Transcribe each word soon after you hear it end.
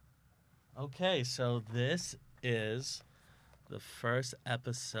Okay, so this is the first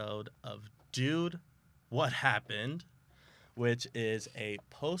episode of Dude, What Happened, which is a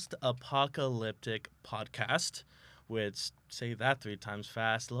post-apocalyptic podcast, which, say that 3 times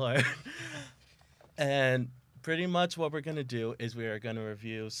fast, Lord. And pretty much what we're going to do is we are going to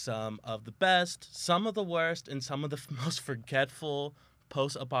review some of the best, some of the worst, and some of the most forgetful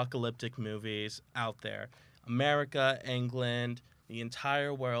post-apocalyptic movies out there. America, England, the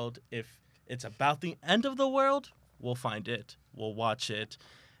entire world. If it's about the end of the world, we'll find it, we'll watch it,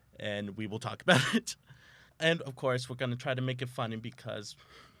 and we will talk about it. And of course, we're going to try to make it funny because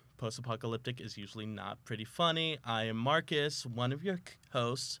post-apocalyptic is usually not pretty funny. I am Marcus, one of your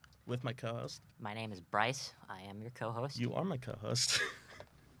hosts, with my co-host. My name is Bryce. I am your co-host. You are my co-host.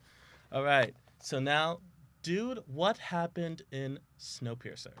 All right. So now, dude, what happened in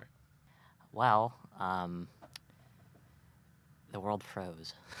Snowpiercer? Well, the world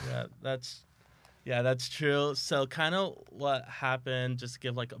froze. Yeah, that's true. So kind of what happened, just to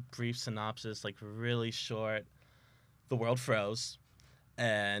give like a brief synopsis, like really short, the world froze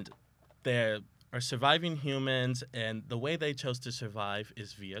and there are surviving humans, and the way they chose to survive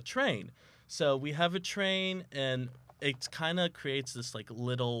is via train. So we have a train, and it kind of creates this like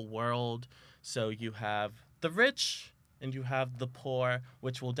little world. So you have the rich and you have the poor,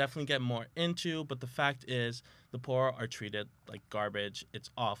 which we'll definitely get more into. But the fact is, the poor are treated like garbage. It's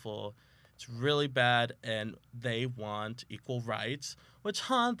awful. It's really bad, and they want equal rights, which,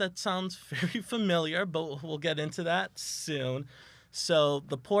 that sounds very familiar, but we'll get into that soon. So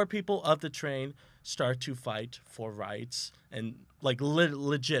the poor people of the train start to fight for rights and like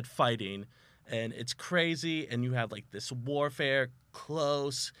legit fighting, and it's crazy, and you have like this warfare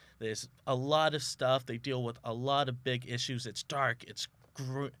close. There's a lot of stuff. They deal with a lot of big issues. It's dark. It's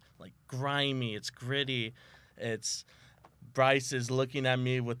like grimy. It's gritty. It's Bryce is looking at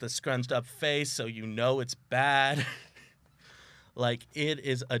me with a scrunched up face, so you know it's bad. Like, it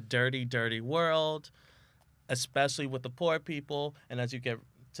is a dirty, dirty world, especially with the poor people. And as you get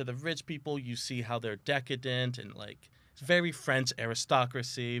to the rich people, you see how they're decadent and like it's very French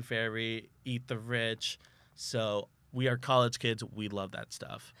aristocracy, very eat the rich. So we are college kids. We love that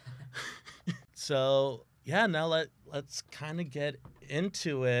stuff. So yeah, now let's kind of get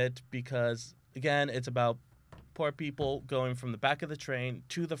into it because again, it's about poor people going from the back of the train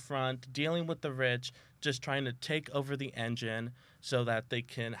to the front, dealing with the rich, just trying to take over the engine so that they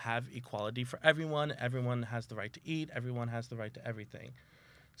can have equality for everyone. Everyone has the right to eat. Everyone has the right to everything.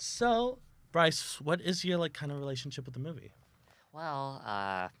 So, Bryce, what is your like kind of relationship with the movie?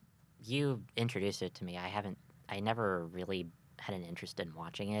 Well, you introduced it to me. I never really had an interest in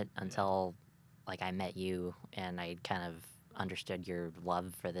watching it until like I met you and I kind of understood your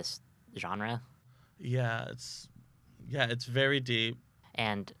love for this genre. Yeah, it's very deep.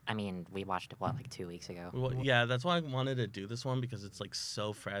 And I mean, we watched it like 2 weeks ago. Well, yeah, that's why I wanted to do this one because it's like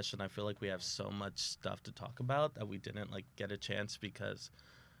so fresh, and I feel like we have so much stuff to talk about that we didn't like get a chance because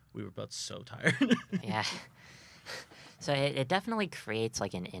we were both so tired. Yeah. So it definitely creates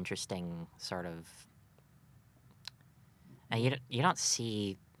like an interesting sort of. You don't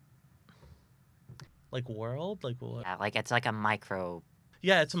see Like world, like what? yeah, like it's like a micro.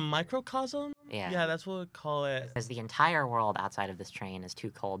 Yeah, it's a microcosm. Yeah. Yeah, that's what we call it. Because the entire world outside of this train is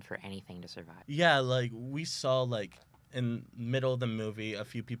too cold for anything to survive. Yeah, like we saw like in middle of the movie, a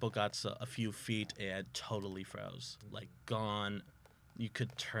few people got a few feet and totally froze, like gone. You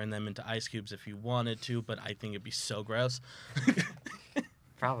could turn them into ice cubes if you wanted to, but I think it'd be so gross.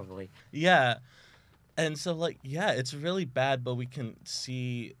 Probably. Yeah, and so like yeah, it's really bad, but we can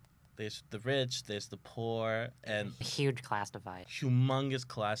see there's the rich, there's the poor, and A huge class divide. humongous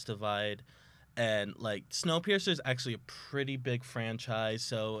class divide. And like Snowpiercer is actually a pretty big franchise,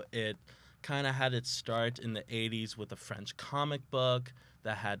 so it kind of had its start in the 80s with a French comic book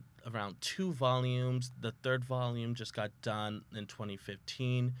that had around 2 volumes. The 3rd volume just got done in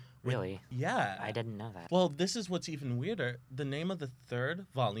 2015. Really? Yeah. I didn't know that. Well, this is what's even weirder. The name of the 3rd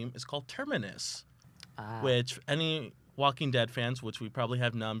volume is called Terminus, Ah. which any Walking Dead fans, which we probably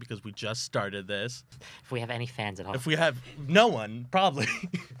have none because we just started this. If we have any fans at all. If we have no one, probably.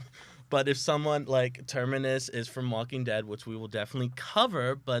 But if someone like Terminus is from Walking Dead, which we will definitely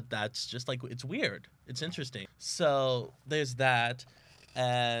cover, but that's just like, it's weird. It's interesting. So there's that.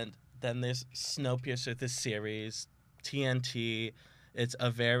 And then there's Snowpiercer, this series, TNT. It's a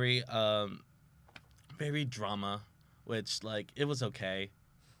very, very drama, which like, it was okay.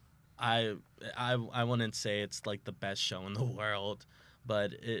 I wouldn't say it's like the best show in the world,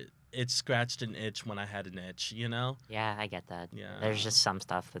 but it scratched an itch when I had an itch, you know? Yeah, I get that. Yeah. There's just some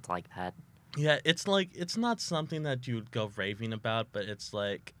stuff that's like that. Yeah, it's like, it's not something that you'd go raving about, but it's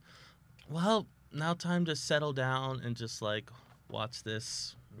like well, now time to settle down and just like watch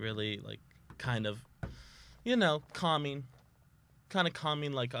this really like kind of, calming,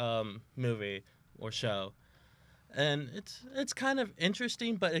 like movie or show. And it's kind of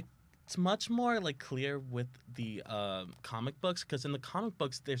interesting, but it's much more like clear with the comic books, because in the comic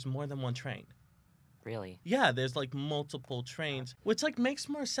books there's more than one train. Really? Yeah, there's like multiple trains, which like makes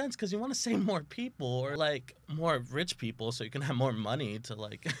more sense because you want to save more people or like more rich people so you can have more money to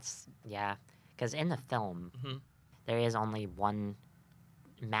like. Yeah, because in the film, Mhm. there is only one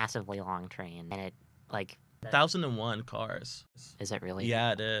massively long train, and it, like, 1001 cars. is it really?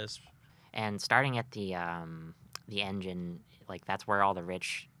 Yeah, it is. And starting at the engine, like, that's where all the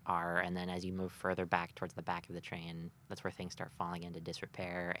rich are, and then as you move further back towards the back of the train, that's where things start falling into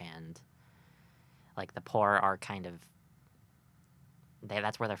disrepair, and like the poor are kind of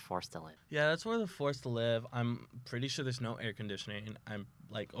that's where they're forced to live. Yeah, that's where they're forced to live. I'm pretty sure there's no air conditioning. I'm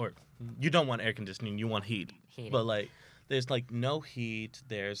like, or you don't want air conditioning, you want heat. Heating. But like, there's like no heat.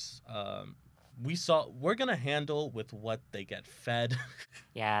 There's we're gonna handle with what they get fed.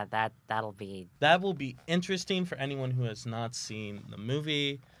 Yeah, that'll be That will be interesting for anyone who has not seen the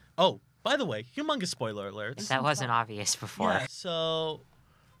movie. Oh, by the way, humongous spoiler alerts. that wasn't obvious before. Yeah. So,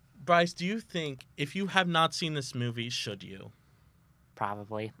 Bryce, do you think if you have not seen this movie, should you?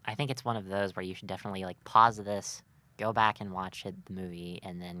 Probably. I think it's one of those where you should definitely like pause this, go back and watch the movie,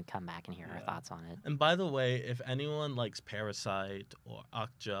 and then come back and hear our thoughts on it. And by the way, if anyone likes Parasite or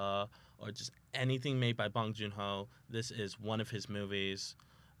Okja or just anything made by Bong Joon-ho, this is one of his movies.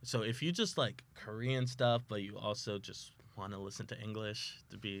 So if you just like Korean stuff, but you also just want to listen to English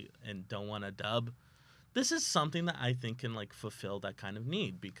and don't want to dub, this is something that I think can like fulfill that kind of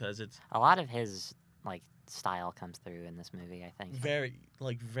need, because it's A lot of his like style comes through in this movie, I think.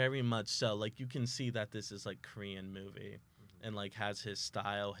 very much so. Like you can see that this is like Korean movie, and like has his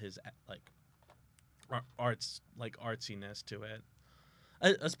style, his like arts, like artsiness to it.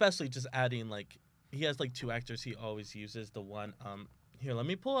 Especially just adding like he has like two actors he always uses. The one here, let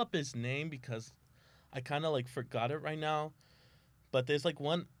me pull up his name because I kind of like forgot it right now. But there's like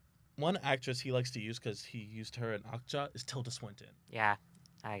one actress he likes to use because he used her in Okja is Tilda Swinton. Yeah.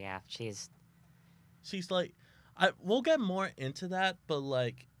 Oh yeah, she's Like, we'll get more into that, but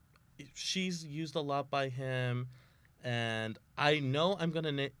like, she's used a lot by him, and I know I'm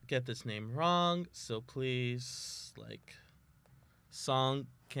gonna get this name wrong, so please, like, Song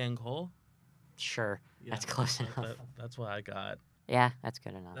Kang-ho. sure. Yeah, That's close enough. That's what I got. Yeah, that's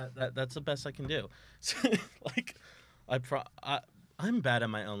good enough. That's the best I can do. Like, I'm bad at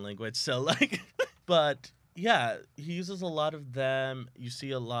my own language, so like, but yeah, he uses a lot of them. You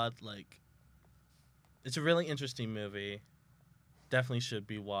see a lot like. It's a really interesting movie. Definitely should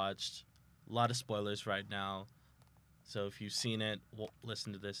be watched. A lot of spoilers right now. So if you've seen it,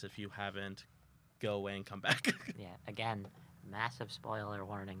 listen to this. If you haven't, go away and come back. Yeah, again, massive spoiler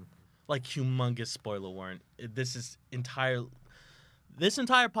warning. Like humongous spoiler warning. This entire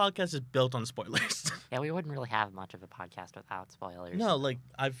podcast is built on spoilers. Yeah, we wouldn't really have much of a podcast without spoilers. No, like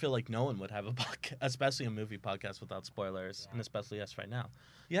I feel like no one would have a podcast, especially a movie podcast, without spoilers, and especially us right now.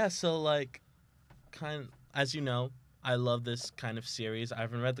 Yeah, so like, as you know, I love this kind of series. I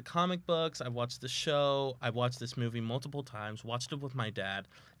haven't read the comic books. I watched the show. I watched this movie multiple times. Watched it with my dad.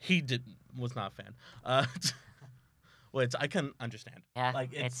 He was not a fan. Which I can understand. Yeah, like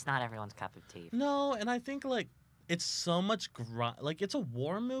it's not everyone's cup of tea. No, and I think like it's so much like it's a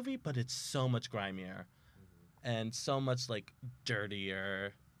war movie, but it's so much grimier and so much like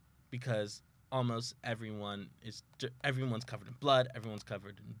dirtier, because almost everyone's covered in blood. Everyone's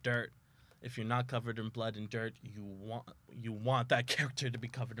covered in dirt. If you're not covered in blood and dirt, you want that character to be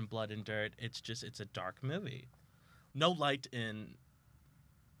covered in blood and dirt. It's a dark movie. No light in.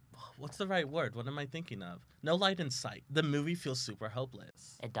 What's the right word? What am I thinking of? No light in sight. The movie feels super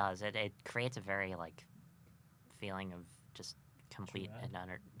hopeless. It does. It creates a very like feeling of just complete and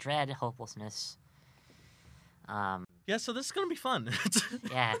utter dread, hopelessness. Yeah, so this is gonna be fun.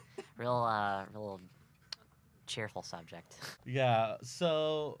 Yeah, real cheerful subject. Yeah,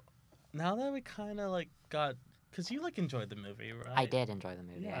 so now that we kind of like got, because you like enjoyed the movie, right? I did enjoy the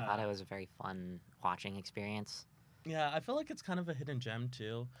movie. Yeah. I thought it was a very fun watching experience. Yeah, I feel like it's kind of a hidden gem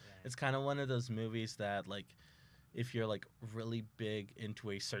too. Yeah. It's kind of one of those movies that like, if you're like really big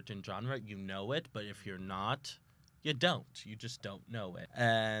into a certain genre, you know it, but if you're not, you don't. You just don't know it.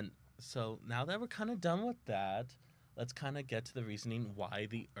 And so now that we're kind of done with that, let's kind of get to the reasoning why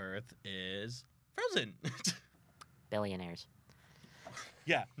the Earth is frozen. Billionaires.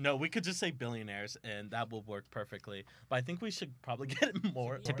 Yeah, no, we could just say billionaires, and that will work perfectly. But I think we should probably get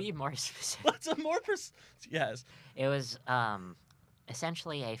more. To be more specific. What's a more yes. It was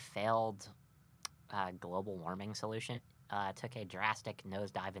essentially a failed global warming solution. Took a drastic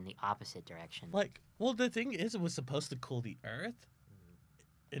nosedive in the opposite direction. Like, well, the thing is, it was supposed to cool the Earth,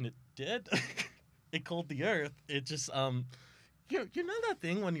 and it did. It cooled the Earth. It just you know that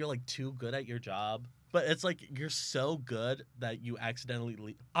thing when you're like too good at your job, but it's like you're so good that you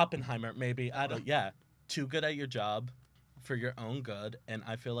accidentally Oppenheimer maybe I don't too good at your job for your own good, and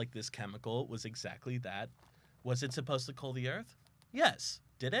I feel like this chemical was exactly that. Was it supposed to cool the Earth? Yes.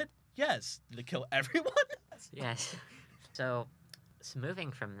 Did it? Yes. Did it kill everyone? Yes. So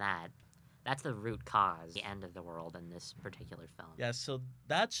moving from that, that's the root cause, the end of the world in this particular film. Yeah, so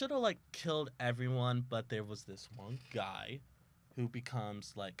that should have like killed everyone, but there was this one guy who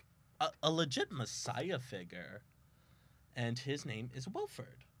becomes like a legit messiah figure, and his name is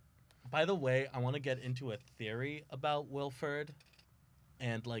Wilford. By the way, I want to get into a theory about Wilford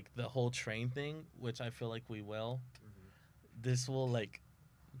and like the whole train thing, which I feel like we will. This will like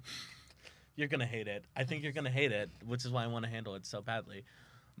you're gonna hate it. I think you're gonna hate it, which is why I want to handle it so badly.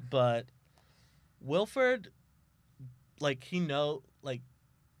 But Wilford, like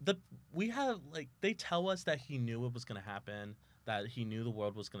we have like they tell us that he knew it was gonna happen, that he knew the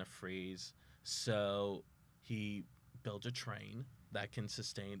world was gonna freeze, so he built a train that can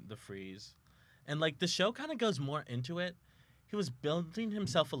sustain the freeze, and like the show kind of goes more into it. He was building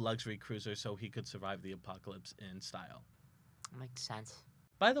himself a luxury cruiser so he could survive the apocalypse in style. Makes sense.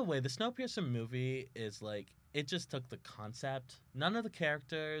 By the way, the Snowpiercer movie is like it just took the concept. None of the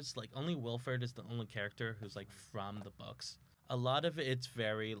characters, like only Wilford is the only character who's like from the books. A lot of it's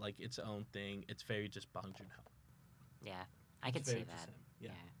very like its own thing. It's very just Bon Joon-ho. Yeah, I could see that. Yeah.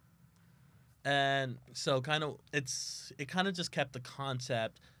 And so it kind of just kept the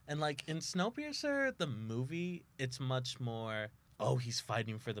concept, and like in Snowpiercer the movie, it's much more he's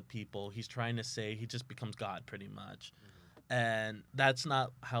fighting for the people. He's trying to say he just becomes God pretty much. And that's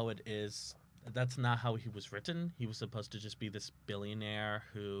not how it is. That's not how he was written. He was supposed to just be this billionaire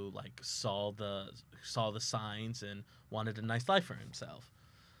who like saw the signs and wanted a nice life for himself.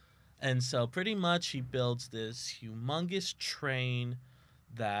 And so pretty much he builds this humongous train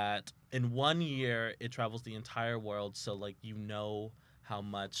that in 1 year it travels the entire world, so like you know how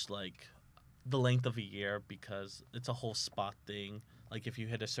much like the length of a year, because it's a whole spot thing. Like if you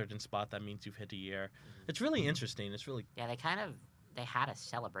hit a certain spot, that means you've hit a year. It's really interesting. It's really they had a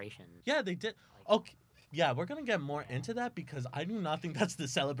celebration. Yeah, they did. Okay, yeah, we're gonna get more into that because I do not think that's the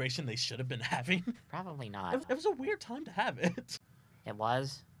celebration they should have been having. Probably not. It was a weird time to have it. It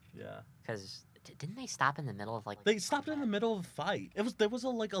was. Yeah. Because didn't they stop in the middle of like? They stopped in the middle of a fight. There was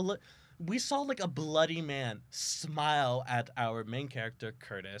we saw like a bloody man smile at our main character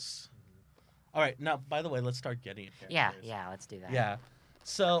Curtis. All right, now by the way, let's start getting it. Yeah, let's do that. Yeah.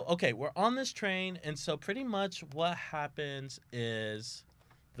 So, okay, we're on this train, and so pretty much what happens is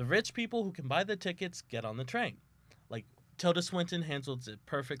the rich people who can buy the tickets get on the train. Like, Tilda Swinton handles it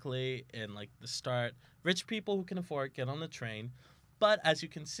perfectly in, like, the start. Rich people who can afford get on the train. But as you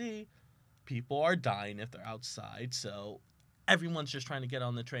can see, people are dying if they're outside, so everyone's just trying to get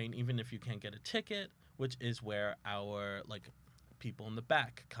on the train, even if you can't get a ticket, which is where our, like, people in the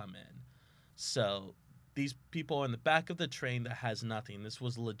back come in. So these people are in the back of the train that has nothing. This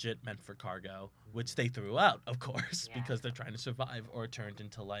was legit meant for cargo, which they threw out, of course, because they're trying to survive, or turned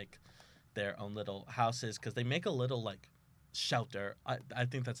into like their own little houses, because they make a little like shelter. I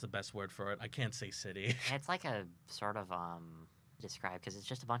think that's the best word for it. I can't say city. It's like a sort of describe, because it's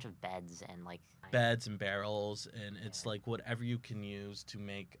just a bunch of beds and like beds and barrels, and it's like whatever you can use to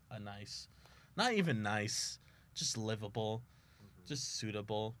make a nice, not even nice, just livable, just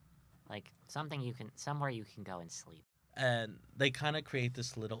suitable. Like somewhere you can go and sleep. And they kind of create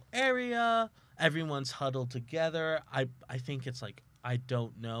this little area. Everyone's huddled together. I think it's like, I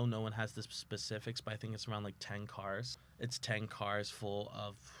don't know. No one has the specifics, but I think it's around like 10 cars. It's 10 cars full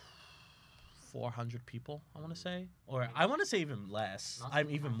of 400 people, I want to say. Or I want to say even less.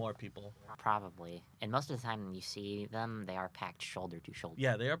 Even more people. Probably. And most of the time when you see them, they are packed shoulder to shoulder.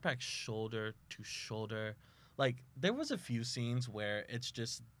 Yeah, they are packed shoulder to shoulder. Like, there was a few scenes where it's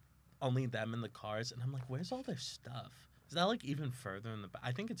just only them in the cars, and I'm like, where's all their stuff? Is that like even further in the back?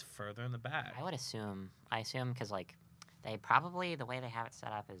 I think it's further in the back. I assume because like they probably, the way they have it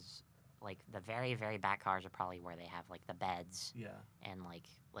set up is like the very, very back cars are probably where they have like the beds and like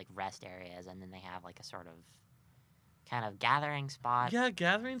rest areas, and then they have like a sort of kind of gathering spot. Yeah,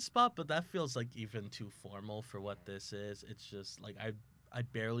 gathering spot, but that feels like even too formal for what this is. It's just like I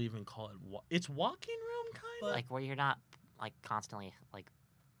barely even call it it's walking room kind of, like where you're not like constantly like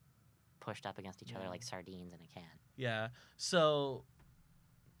pushed up against each other like sardines in a can. Yeah. So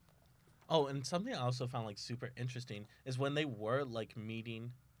Oh, and something I also found like super interesting is when they were like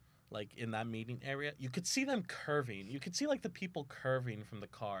meeting, like in that meeting area, you could see them curving. You could see like the people curving from the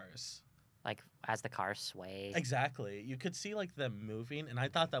cars. Like as the cars sway. Exactly. You could see like them moving, and I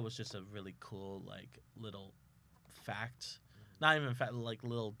thought that was just a really cool like little fact. Not even fact, like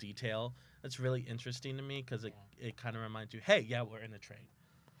little detail. That's really interesting to me because it kind of reminds you, hey, yeah, we're in a train.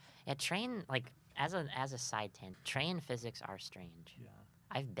 Yeah, train like as a side tangent, train physics are strange. Yeah.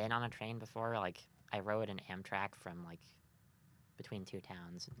 I've been on a train before. Like I rode an Amtrak from like between two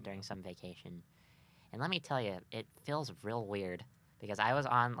towns during some vacation, and let me tell you, it feels real weird because I was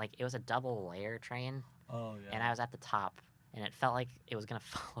on like it was a double layer train, Oh yeah. and I was at the top, and it felt like it was gonna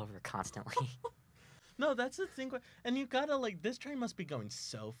fall over constantly. No, that's the thing. And you gotta like this train must be going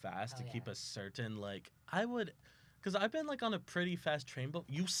so fast to keep yeah. a certain like I would, because I've been like on a pretty fast train, but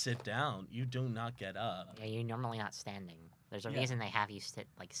you sit down, you do not get up. Yeah, you're normally not standing. There's a Yeah. reason they have you sit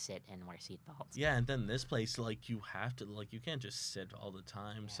and wear seatbelts. Yeah, and then this place like you have to like you can't just sit all the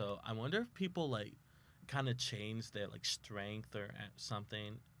time. Yeah. So I wonder if people like kind of change their like strength or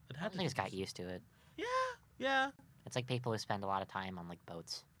something. It I had think to just got used to it. Yeah. It's like people who spend a lot of time on like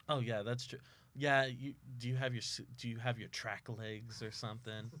boats. Oh yeah, that's true. Yeah, do you have your track legs or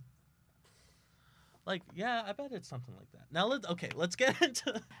something? Like, yeah, I bet it's something like that. Now let's get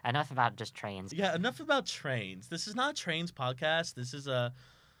into Enough about just trains. yeah, enough about trains. This is not a trains podcast. This is a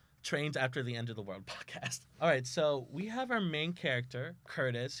trains after the end of the world podcast. All right, so we have our main character,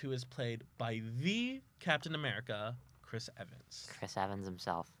 Curtis, who is played by the Captain America, Chris Evans. Chris Evans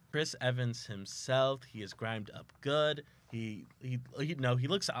himself. Chris Evans himself, he is grimed up good. He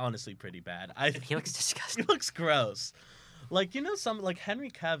looks honestly pretty bad. He looks disgusting. He looks gross. Like, you know, some like Henry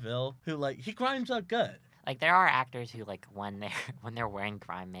Cavill, who like he grinds up good. Like there are actors who like when they're wearing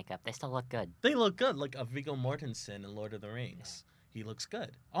grime makeup, they still look good. They look good, like a Viggo Mortensen in Lord of the Rings. He looks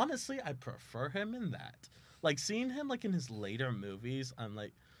good. Honestly, I prefer him in that. Like seeing him like in his later movies, I'm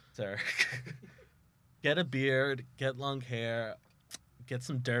like, sir, get a beard, get long hair, get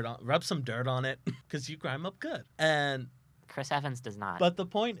some dirt on, rub some dirt on it, because you grime up good. And Chris Evans does not. but the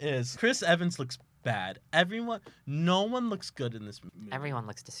point is, Chris Evans looks bad. No one looks good in this movie. Everyone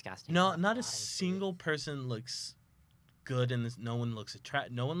looks disgusting. No, not a single person looks good in this. No one looks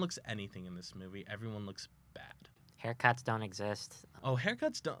No one looks anything in this movie. Everyone looks bad. Haircuts don't exist. Oh,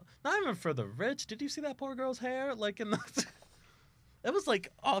 haircuts don't. Not even for the rich. Did you see that poor girl's hair? Like in the. It was like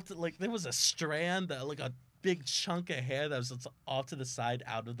off. Like there was a strand that like a big chunk of hair that was just off to the side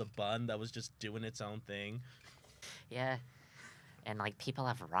out of the bun that was just doing its own thing. Yeah. And like people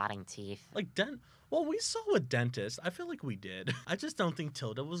have rotting teeth. Like well, we saw a dentist. I feel like we did. I just don't think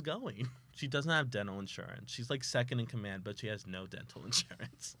Tilda was going. She doesn't have dental insurance. She's like second in command, but she has no dental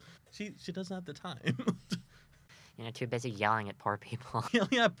insurance. She doesn't have the time. You know, too busy yelling at poor people. You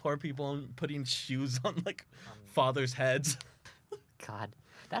only have poor people and putting shoes on like fathers' heads. God,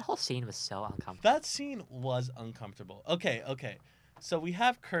 that whole scene was so uncomfortable. That scene was uncomfortable. Okay. So we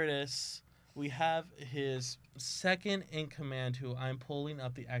have Curtis. We have his second in command, who I'm pulling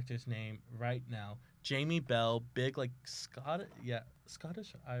up the actor's name right now. Jamie Bell, big like Scottish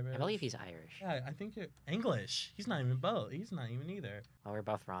or Irish. I believe he's Irish. Yeah, I think you're English. He's not even both. He's not even either. Well, we're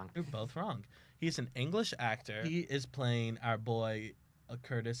both wrong. You're both wrong. He's an English actor. He is playing our boy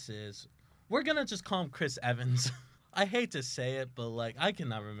Curtis's. We're gonna just call him Chris Evans. I hate to say it, but like I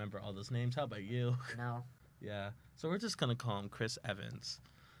cannot remember all those names. How about you? No. Yeah. So we're just gonna call him Chris Evans.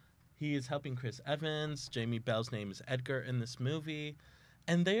 He is helping Chris Evans. Jamie Bell's name is Edgar in this movie,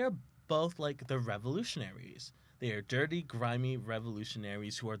 and they are both like the revolutionaries. They are dirty, grimy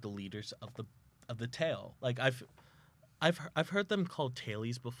revolutionaries who are the leaders of the tail. Like I've heard them called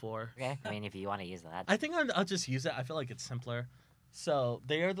tailies before. Okay. I mean, if you want to use that. I think I'll just use it. I feel like it's simpler. So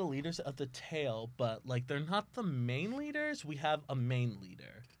they are the leaders of the tail, but like they're not the main leaders. We have a main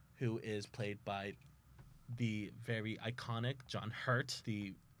leader who is played by the very iconic John Hurt,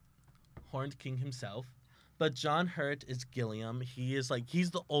 the Horned King himself. But John Hurt is Gilliam. He's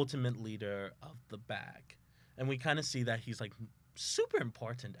the ultimate leader of the bag. And we kind of see that he's like super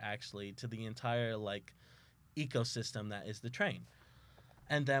important actually to the entire like ecosystem that is the train.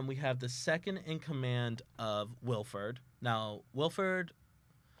 And then we have the second in command of Wilford. Now, Wilford,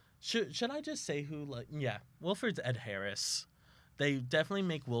 should I just say who like yeah, Wilford's Ed Harris. They definitely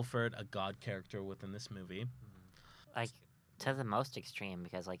make Wilford a god character within this movie. Like to the most extreme,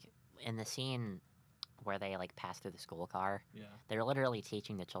 because like in the scene where they like pass through the school car, Yeah. they're literally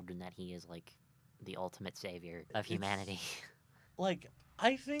teaching the children that he is like the ultimate savior of humanity. Like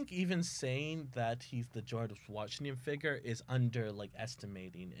I think even saying that he's the George Washington figure is under like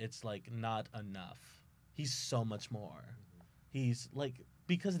estimating. It's like not enough. He's so much more. He's like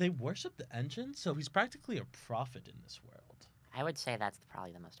because they worship the engine, so he's practically a prophet in this world. I would say that's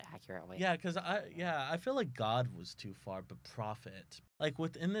probably the most accurate way. Yeah, because I feel like God was too far, but prophet, like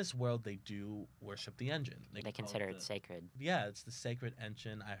within this world, they do worship the engine. They call consider it sacred. Yeah, it's the sacred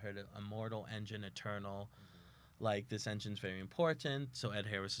engine. I heard it, immortal engine, eternal. Like, this engine's very important. So Ed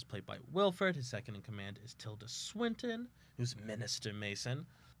Harris is played by Wilford. His second in command is Tilda Swinton, who's Minister Mason.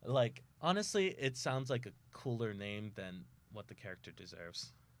 Like, honestly, it sounds like a cooler name than what the character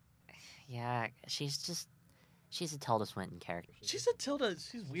deserves. Yeah, she's a Tilda Swinton character. She's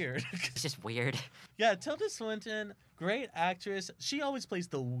weird. It's just weird. Yeah, Tilda Swinton, great actress. She always plays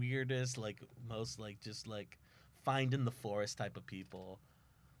the weirdest, like, most, like, just, like, find in the forest type of people.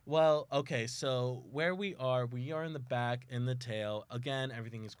 Well, okay, so where we are in the back, in the tail. Again,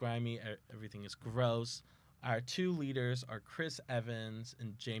 everything is grimy, everything is gross. Our two leaders are Chris Evans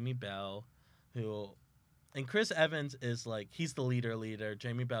and Jamie Bell, and Chris Evans is, like, he's the leader.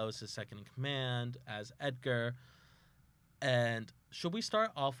 Jamie Bell is his second in command as Edgar. And should we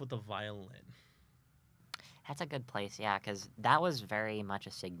start off with the violin? That's a good place, yeah, because that was very much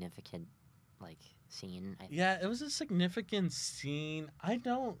a significant, like, scene. Yeah, it was a significant scene.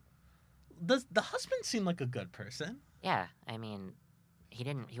 Does the husband seem like a good person? Yeah, I mean,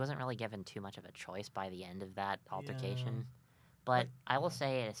 he wasn't really given too much of a choice by the end of that altercation. Yeah. But I will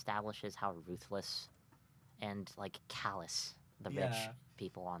say it establishes how ruthless and, like, callous the rich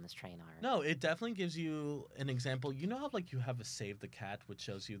people on this train are. No, it definitely gives you an example. You know how, like, you have a Save the Cat, which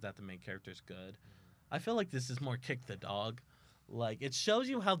shows you that the main character is good? I feel like this is more Kick the Dog. Like, it shows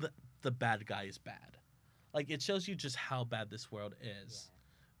you how the bad guy is bad. Like, it shows you just how bad this world is.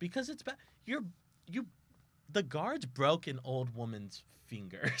 Yeah. Because it's bad. The guards broke an old woman's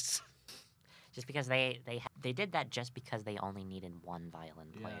fingers. Just because they did that just because they only needed one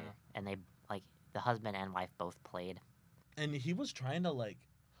violin player. Yeah. And they, like, the husband and wife both played. And he was trying to, like,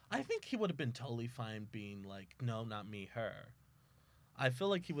 I think he would have been totally fine being like, no, not me, her. I feel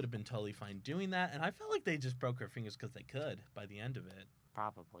like he would have been totally fine doing that. And I felt like they just broke her fingers because they could by the end of it.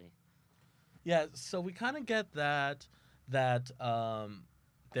 Probably. Yeah, so we kind of get that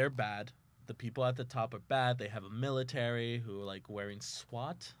they're bad. The people at the top are bad. They have a military who are, like, wearing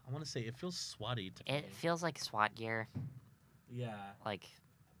SWAT. I want to say it feels SWAT-y to me. It feels like SWAT gear. Yeah. Like,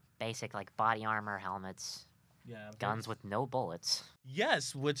 basic, like, body armor, helmets. Yeah. Guns with no bullets.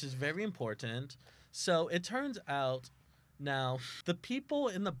 Yes, which is very important. So it turns out now the people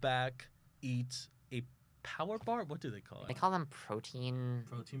in the back eat a power bar. What do they call it? They call them protein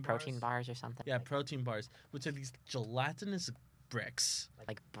bars or something. Yeah, protein bars, which are these gelatinous bricks.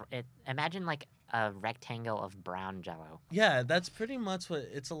 Like imagine like a rectangle of brown Jello. Yeah, that's pretty much what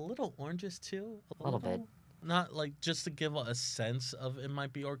it's. A little oranges too. A little bit. Not like just to give a sense of it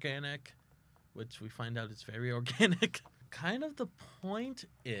might be organic, which we find out it's very organic. Kind of the point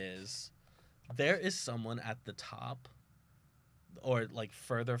is there is someone at the top or, like,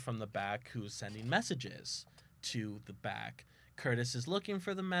 further from the back who's sending messages to the back. Curtis is looking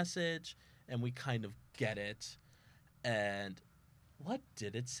for the message, and we kind of get it. And what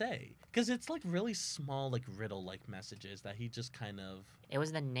did it say? Because it's, like, really small, like, riddle-like messages that he just kind of... It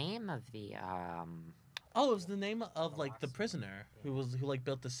was the name of the, Oh, it was the name of, like, the prisoner who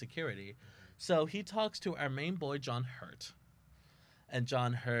built the security. So he talks to our main boy, John Hurt. And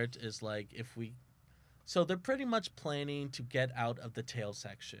John Hurt is like, So they're pretty much planning to get out of the tail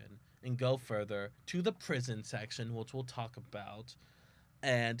section and go further to the prison section, which we'll talk about,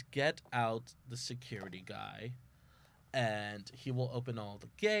 and get out the security guy. And he will open all the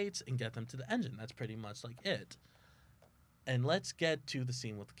gates and get them to the engine. That's pretty much, like, it. And let's get to the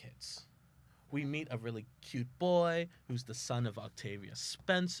scene with the kids. We meet a really cute boy who's the son of Octavia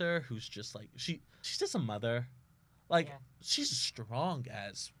Spencer, who's just, like, she's just a mother. Like, yeah. She's strong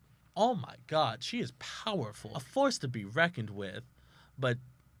as... Oh my God, she is powerful. A force to be reckoned with. But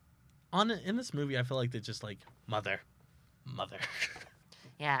in this movie, I feel like they're just like, mother.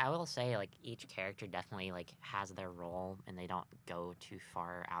 Yeah, I will say, like, each character definitely, like, has their role, and they don't go too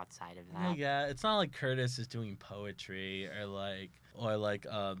far outside of that. Yeah, it's not like Curtis is doing poetry or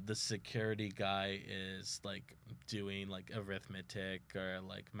the security guy is, like, doing, like, arithmetic or,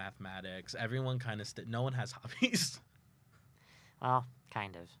 like, mathematics. Everyone kind of no one has hobbies. Well,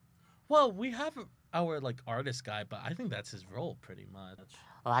 kind of. Well, we have our, like, artist guy, but I think that's his role pretty much.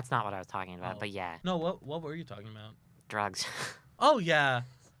 Well, that's not what I was talking about, but yeah. No, what were you talking about? Drugs. Oh, yeah.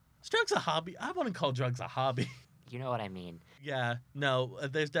 Is drugs a hobby? I wouldn't call drugs a hobby. You know what I mean. Yeah, no,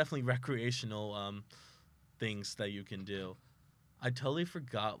 there's definitely recreational things that you can do. I totally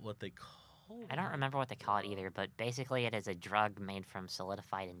forgot what they call it. I don't remember what they call it either, but basically it is a drug made from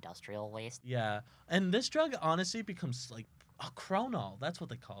solidified industrial waste. Yeah, and this drug honestly becomes, like, A chronal, that's what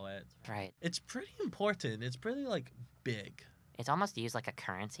they call it. Right. It's pretty important. It's pretty, like, big. It's almost used like a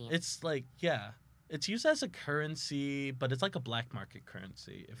currency. It's like, yeah. It's used as a currency, but it's like a black market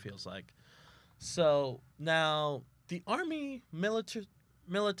currency, it feels like. So now the army,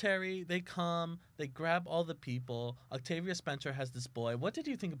 military, they come, they grab all the people. Octavia Spencer has this boy. What did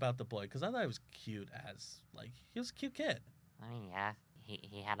you think about the boy? Because I thought he was cute as, like, he was a cute kid. I mean, yeah.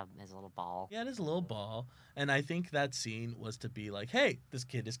 He had his little ball. He had his little ball. And I think that scene was to be like, hey, this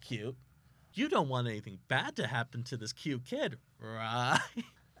kid is cute. You don't want anything bad to happen to this cute kid, right?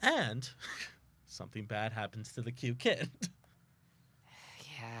 And something bad happens to the cute kid.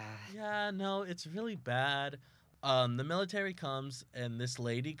 Yeah. Yeah, no, it's really bad. The military comes, and this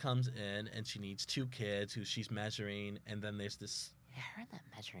lady comes in, and she needs 2 kids who she's measuring, and then there's this... Yeah, her and that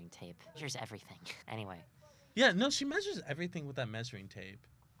measuring tape measures everything. Anyway. Yeah, no, she measures everything with that measuring tape.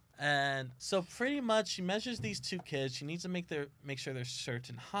 And so pretty much she measures these 2 kids. She needs to make sure they're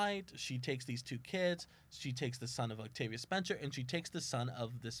certain height. She takes these 2 kids. She takes the son of Octavia Spencer, and she takes the son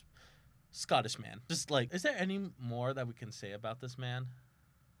of this Scottish man. Just like, is there any more that we can say about this man?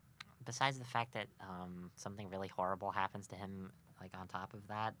 Besides the fact that something really horrible happens to him, like on top of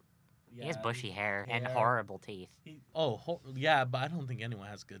that, he has bushy hair and horrible teeth. Yeah, but I don't think anyone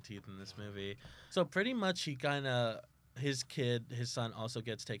has good teeth in this movie. So pretty much he kind of, his son also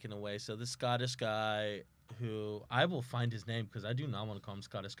gets taken away. So this Scottish guy, who I will find his name because I do not want to call him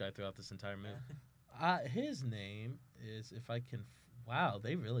Scottish guy throughout this entire movie. His name is, if I can, wow,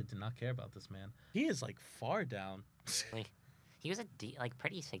 they really did not care about this man. He is like far down. Really? He was a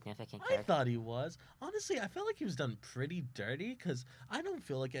pretty significant I character. thought he was. Honestly, I felt like he was done pretty dirty because I don't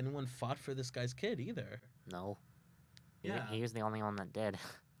feel like anyone fought for this guy's kid either. No. Yeah. He was the only one that did.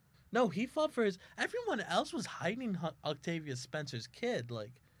 No, he fought for his... Everyone else was hiding Octavia Spencer's kid.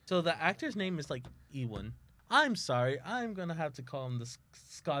 Like, so the actor's name is like Ewan. I'm sorry. I'm going to have to call him the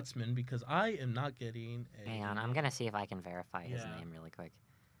Scotsman because I am not getting a... Hang on, I'm going to see if I can verify his name really quick.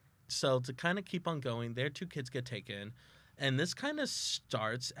 So to kind of keep on going, their 2 kids get taken. And this kind of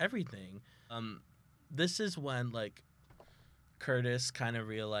starts everything. This is when, like, Curtis kind of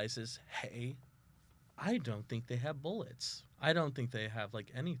realizes, hey, I don't think they have bullets. I don't think they have, like,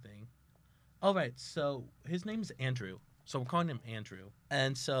 anything. All right, so his name is Andrew. So we're calling him Andrew.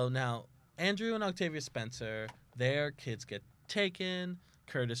 And so now Andrew and Octavia Spencer, their kids get taken.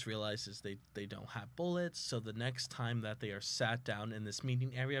 Curtis realizes they don't have bullets. So the next time that they are sat down in this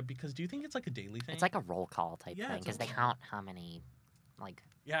meeting area, because do you think it's like a daily thing? It's like a roll call type thing because they count how many, like...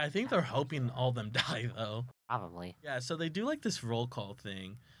 Yeah, I think they're hoping all of them die, though. Probably. Yeah, so they do like this roll call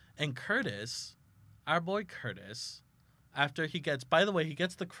thing. And Curtis, our boy Curtis, after he gets... By the way, he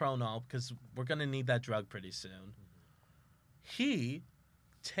gets the chronal because we're going to need that drug pretty soon. He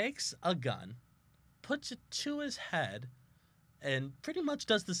takes a gun, puts it to his head, and pretty much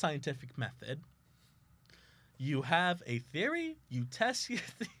does the scientific method. You have a theory, you test your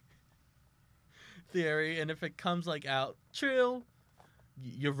theory, and if it comes like out true,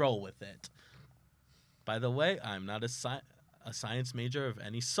 you roll with it. By the way, I'm not a science major of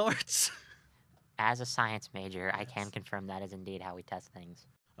any sorts. As a science major, I can confirm that is indeed how we test things.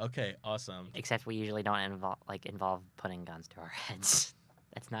 Okay, awesome. Except we usually don't involve putting guns to our heads.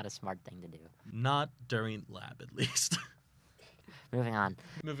 That's not a smart thing to do. Not during lab, at least. Moving on.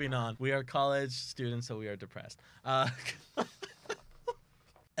 Moving on. We are college students, so we are depressed.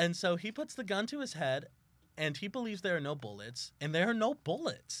 And so he puts the gun to his head, and he believes there are no bullets, and there are no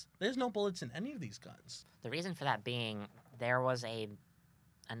bullets. There's no bullets in any of these guns. The reason for that being there was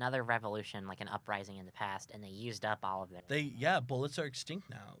another revolution, like an uprising in the past, and they used up all of their... Bullets are extinct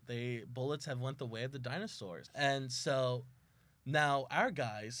now. Bullets have went the way of the dinosaurs. And so now our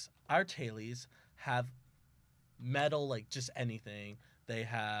guys, our tailies, have metal, like just anything. They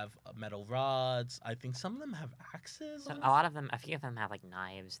have metal rods. I think some of them have axes. So a few of them have like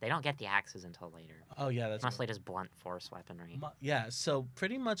knives. They don't get the axes until later. Oh yeah, that's mostly just blunt force weaponry. Yeah, so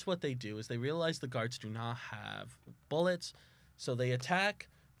pretty much what they do is they realize the guards do not have bullets, so they attack.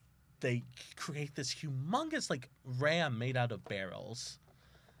 They create this humongous like ram made out of barrels,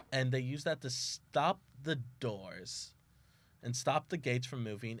 and they use that to stop the doors and stop the gates from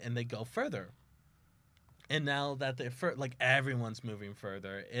moving, and they go further. And now that like everyone's moving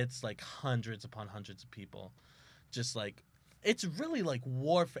further, it's like hundreds upon hundreds of people. Just like, it's really like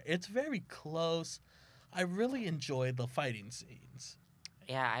warfare. It's very close. I really enjoy the fighting scenes.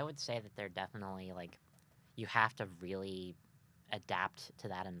 Yeah, I would say that they're definitely like, you have to really adapt to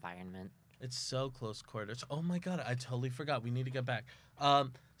that environment. It's so close quarters. Oh my god, I totally forgot. We need to get back.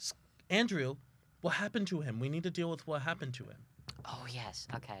 Andrew, what happened to him? We need to deal with what happened to him. Oh yes,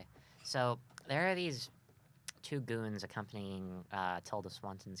 okay. So there are these two goons accompanying Tilda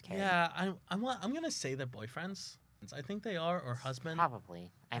Swinton's character. Yeah, I'm gonna say they're boyfriends. I think they are, or husband.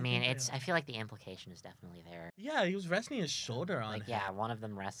 Probably. I I mean, think they I feel like the implication is definitely there. Yeah, he was resting his shoulder on Like, him. yeah, one of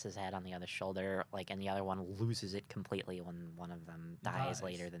them rests his head on the other's shoulder, like, and the other one loses it completely when one of them dies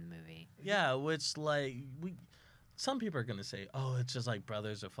later in the movie. Yeah, which like some people are gonna say, oh, it's just like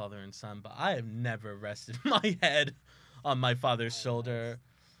brothers or father and son, but I have never rested my head on my father's shoulder.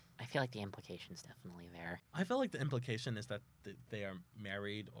 I feel like the implication's definitely there. I feel like the implication is that they are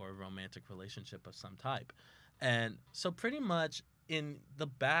married or a romantic relationship of some type. And so pretty much in the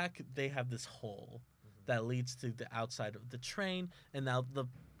back, they have this hole that leads to the outside of the train. And now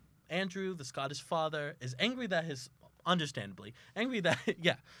Andrew, the Scottish father, is angry that understandably, angry that,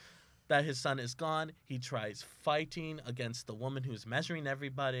 that his son is gone. He tries fighting against the woman who's measuring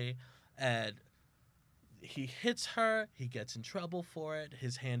everybody. And he hits her. He gets in trouble for it.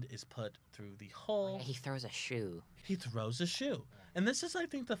 His hand is put through the hole. He throws a shoe. He throws a shoe. And this is, I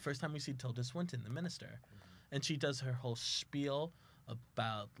think, the first time we see Tilda Swinton, the minister. And she does her whole spiel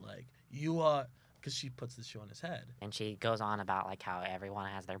about, like, you are... Because she puts the shoe on his head. And she goes on about, like, how everyone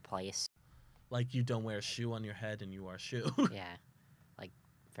has their place. Like, you don't wear a shoe on your head and you are a shoe. Yeah. Like,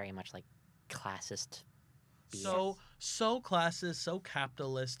 very much, like, classist. So classist, so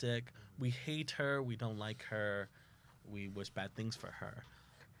capitalistic. We hate her. We don't like her. We wish bad things for her.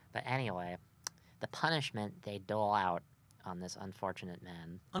 But anyway, the punishment they dole out on this unfortunate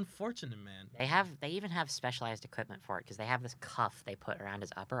man. Unfortunate man. They even have specialized equipment for it because they have this cuff they put around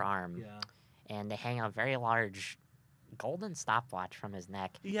his upper arm. Yeah. And they hang a very large golden stopwatch from his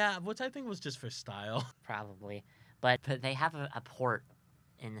neck. Yeah, which I think was just for style. Probably. But they have a port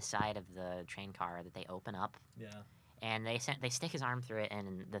in the side of the train car that they open up. Yeah. And they stick his arm through it,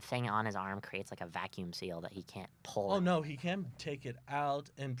 and the thing on his arm creates like a vacuum seal that he can't pull. Oh, no, he can't take it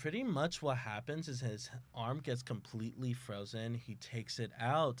out. And pretty much what happens is his arm gets completely frozen. He takes it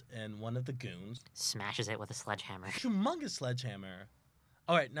out, and one of the goons smashes it with a sledgehammer. Humongous sledgehammer.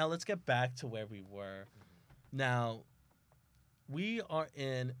 All right, now let's get back to where we were. Now, we are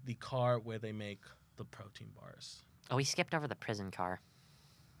in the car where they make the protein bars. Oh, we skipped over the prison car.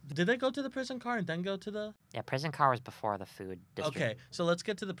 Did they go to the prison car and then go to the... Yeah, prison car was before the food district. Okay, so let's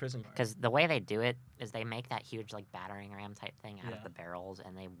get to the prison car. Because the way they do it is they make that huge, like, battering ram type thing out of the barrels,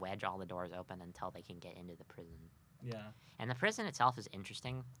 and they wedge all the doors open until they can get into the prison. Yeah. And the prison itself is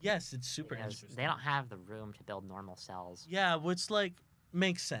interesting. Yes, it's super interesting. They don't have the room to build normal cells. Yeah, which, like,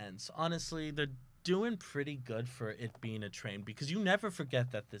 makes sense. Honestly, they're doing pretty good for it being a train, because you never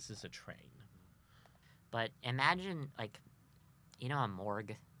forget that this is a train. But imagine, like, you know, a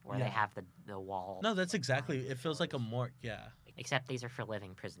morgue where they have the wall. No, that's exactly. It feels like a morgue. Yeah. Except these are for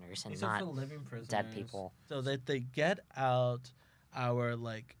living prisoners and These not are for living prisoners. dead people. So that they get out our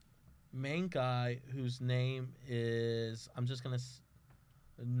like main guy whose name is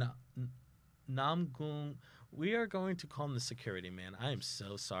Namgung. We are going to call him the security man. I am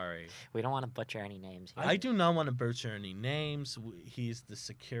so sorry. We don't want to butcher any names here. I do not want to butcher any names. He's the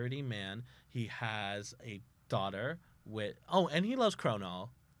security man. He has a daughter with and he loves Chrono.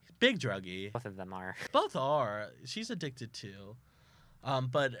 Big druggie. Both of them are. Both are. She's addicted too.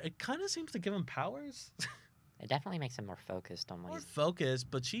 But it kind of seems to give him powers. It definitely makes him more focused on what he's...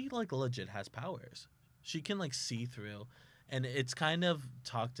 focused, but she, like, legit has powers. She can, like, see through. And it's kind of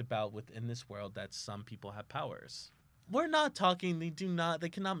talked about within this world that some people have powers. We're not talking, they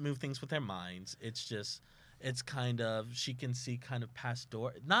cannot move things with their minds. It's just, it's kind of, she can see kind of past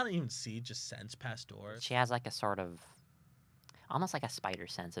doors. Not even see, just sense past doors. She has, like, a sort of... almost like a spider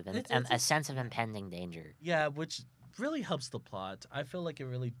sense of a sense of impending danger. Yeah, which really helps the plot. I feel like it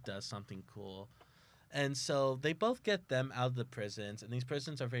really does something cool. And so they both get them out of the prisons, and these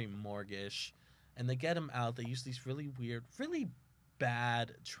prisons are very morguish. And they get them out. They use these really weird, really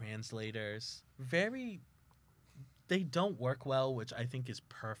bad translators. They don't work well, which I think is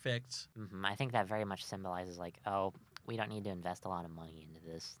perfect. Mm-hmm. I think that very much symbolizes, like, we don't need to invest a lot of money into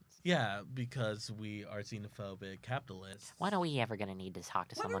this. Yeah, because we are xenophobic capitalists. When are we ever going to need to talk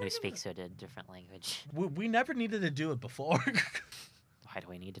to someone who speaks a different language? We never needed to do it before. Why do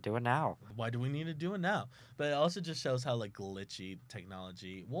we need to do it now? Why do we need to do it now? But it also just shows how, like, glitchy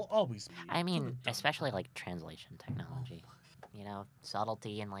technology will always be. I mean, especially, like, translation technology. You know,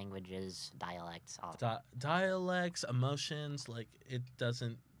 subtlety in languages, dialects. All dialects, emotions, like, it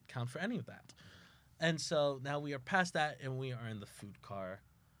doesn't count for any of that. And so now we are past that, and we are in the food car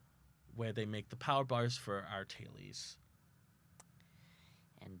where they make the power bars for our tailies.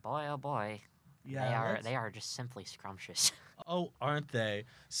 And boy, oh boy, they are just simply scrumptious. Oh, aren't they?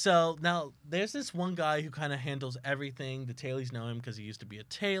 So now there's this one guy who kind of handles everything. The tailies know him because he used to be a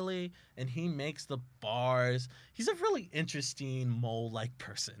tailie, and he makes the bars. He's a really interesting mole-like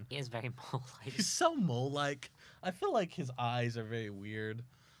person. He is very mole-like. He's so mole-like. I feel like his eyes are very weird,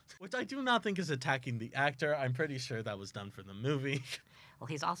 which I do not think is attacking the actor. I'm pretty sure that was done for the movie. Well,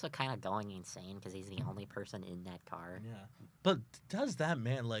 he's also kind of going insane because he's the only person in that car. Yeah, but does that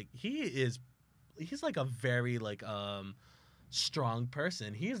man like he's like a very like strong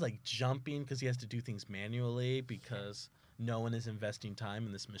person. He's like jumping because he has to do things manually because no one is investing time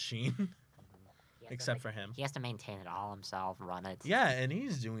in this machine except for him. He has to maintain it all himself, run it. Yeah, and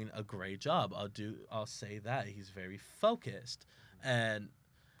he's doing a great job. I'll say that. He's very focused. And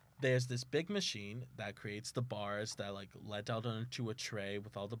there's this big machine that creates the bars that like let out onto a tray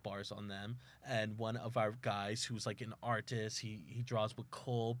with all the bars on them. And one of our guys who's like an artist, he draws with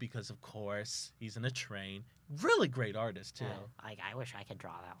coal because of course he's in a train. Really great artist too. Like I wish I could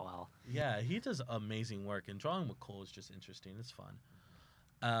draw that well. Yeah, he does amazing work, and drawing with coal is just interesting. It's fun.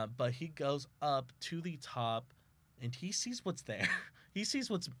 But he goes up to the top, and he sees what's there. He sees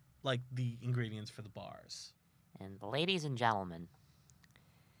what's like the ingredients for the bars. And ladies and gentlemen,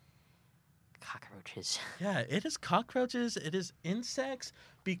 cockroaches. Yeah, it is cockroaches. It is insects.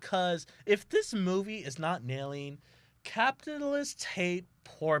 Because if this movie is not nailing, capitalists hate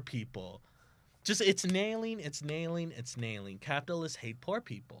poor people. Just it's nailing. Capitalists hate poor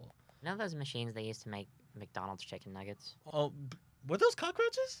people. You know those machines they used to make McDonald's chicken nuggets? Oh, were those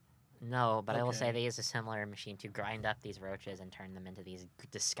cockroaches? No, but I will say Okay. they use a similar machine to grind up these roaches and turn them into these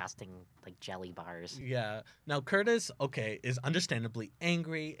disgusting, like, jelly bars. Yeah. Now Curtis, okay, is understandably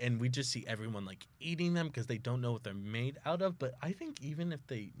angry, and we just see everyone like eating them because they don't know what they're made out of. But I think even if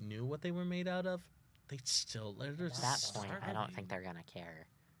they knew what they were made out of, they'd still let her At that point, I don't think they're gonna care.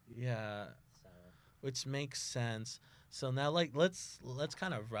 Yeah, So which makes sense. So now, like, let's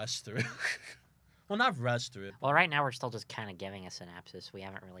kind of rush through. Well, not rush through it. well, right now we're still just kind of giving a synopsis. We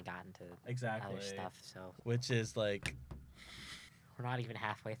haven't really gotten to Exactly. other stuff, so Which is like, we're not even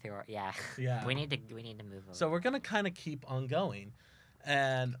halfway through. Yeah. yeah. we need to move on. So we're gonna kind of keep on going,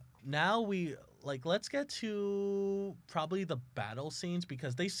 and now let's get to probably the battle scenes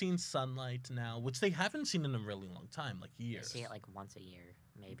because they've seen sunlight now, which they haven't seen in a really long time, like I years. see it like once a year,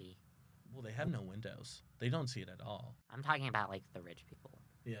 maybe. Well, they have no windows. They don't see it at all. I'm talking about like the rich people.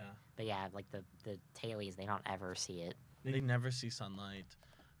 Yeah. But yeah, like the tailies, they don't ever see it. They never see sunlight,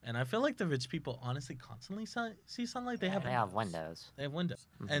 and I feel like the rich people honestly constantly see sunlight. They have windows. They have windows,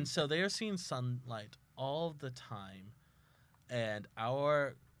 Mhm. and so they are seeing sunlight all the time, and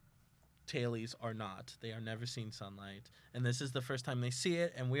our tailies are not. They are never seeing sunlight, and this is the first time they see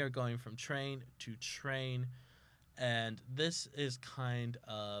it. And we are going from train to train, and this is kind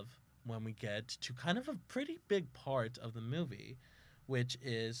of when we get to kind of a pretty big part of the movie, which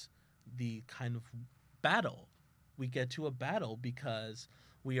is the kind of battle. We get to a battle because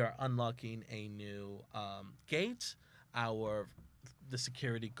we are unlocking a new gate. The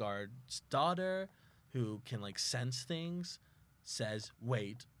security guard's daughter, who can like sense things, says,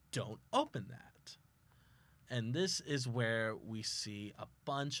 "Wait, don't open that." And this is where we see a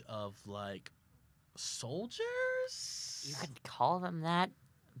bunch of like soldiers. You could call them that,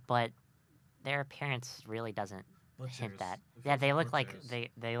 but their appearance really doesn't hint that. Yeah, they look like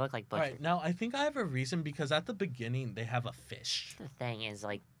they look like All butchers. right, now I think I have a reason because at the beginning they have a fish, The thing is,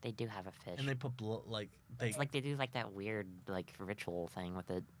 like, they do have a fish. and they put they It's like they do like that weird like ritual thing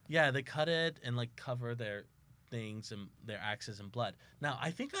with it. yeah, they cut it and like cover their things and their axes in blood. Now I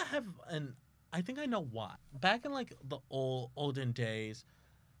think I think I know why. Back in like the olden days,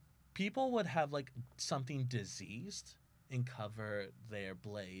 people would have like something diseased and cover their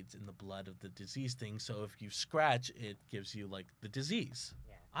blades in the blood of the diseased thing. So if you scratch, it gives you like the disease.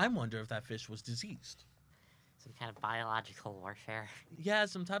 Yeah. I wonder if that fish was diseased. Some kind of biological warfare. Yeah,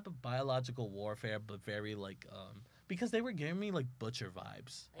 some type of biological warfare, but very like because they were giving me like butcher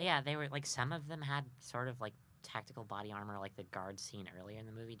vibes. Yeah, they were like some of them had sort of like tactical body armor like the guards seen earlier in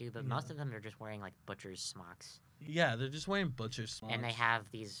the movie do, but most of them are just wearing like butcher's smocks. Yeah, they're just wearing butcher smocks. And they have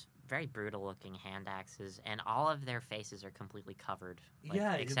these very brutal looking hand axes, and all of their faces are completely covered. Like,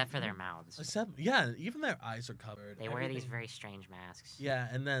 Yeah, except for their mouths. Even their eyes are covered. They wear these Everything. very strange masks. Yeah,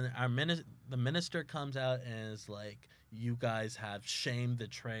 and then the minister comes out and is like, "You guys have shamed the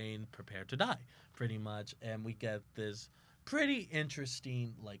train, prepare to die," pretty much. And we get this pretty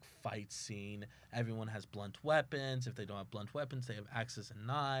interesting like fight scene. Everyone has blunt weapons. If they don't have blunt weapons, they have axes and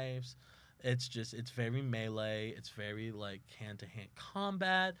knives. It's very melee. It's very like hand-to-hand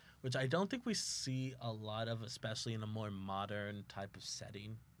combat, which I don't think we see a lot of, especially in a more modern type of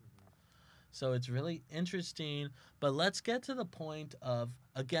setting. So it's really interesting. But let's get to the point of,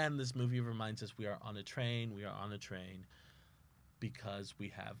 again, this movie reminds us we are on a train. We are on a train because we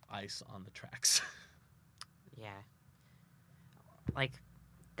have ice on the tracks. Yeah. Like,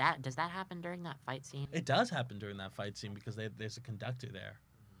 that does that happen during that fight scene? It does happen during that fight scene because there's a conductor there.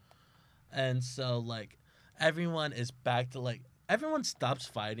 And so, like, everyone is back to, like, everyone stops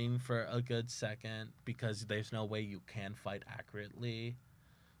fighting for a good second because there's no way you can fight accurately.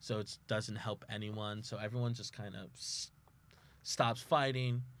 So it doesn't help anyone. So everyone just kind of stops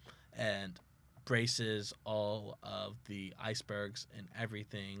fighting and braces all of the icebergs and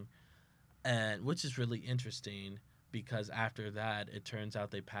everything. And which is really interesting because after that, it turns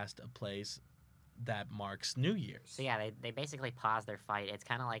out they passed a place that marks New Year's. So yeah, they basically pause their fight. It's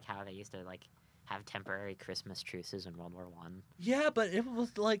kind of like how they used to like have temporary Christmas truces in World War One. Yeah, but it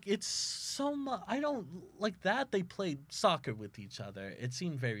was like it's so much. I don't like that they played soccer with each other. It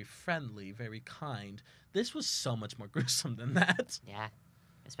seemed very friendly, very kind. This was so much more gruesome than that. Yeah,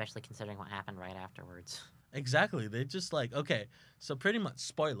 especially considering what happened right afterwards. Exactly. They just like okay. So pretty much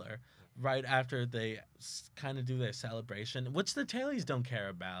spoiler. Right after they kind of do their celebration, which the tailies don't care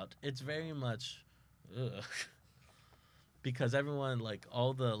about. It's very much, ugh. Because everyone, like,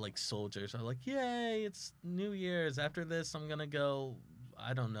 all the, like, soldiers are like, yay, it's New Year's. After this, I'm gonna go,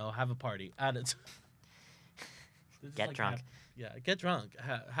 I don't know, have a party. Get drunk. Get drunk.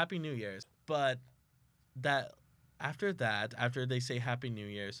 Happy New Year's. But after they say Happy New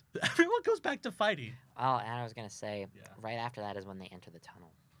Year's, everyone goes back to fighting. Oh, and I was gonna say, right after that is when they enter the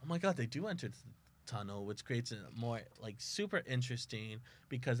tunnel. Oh my god, they do enter the tunnel, which creates a more, like, super interesting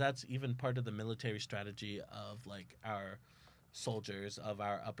because that's even part of the military strategy of, like, our soldiers, of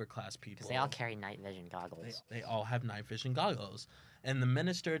our upper class people. Because they all carry night vision goggles. They all have night vision goggles. And the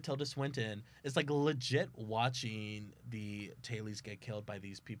minister, Tilda Swinton, is, like, legit watching the tailies get killed by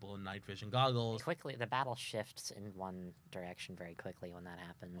these people in night vision goggles. Quickly, the battle shifts in one direction very quickly when that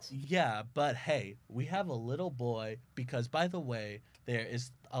happens. Yeah, but hey, we have a little boy because, by the way, there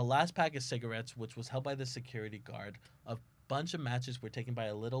is a last pack of cigarettes, which was held by the security guard. A bunch of matches were taken by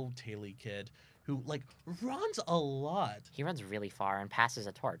a little tailie kid who, like, runs a lot. He runs really far and passes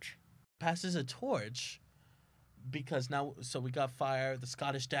a torch. Because now, so we got fire, the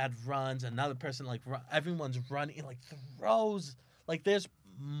Scottish dad runs, another person, like, everyone's running, like, throws, like, there's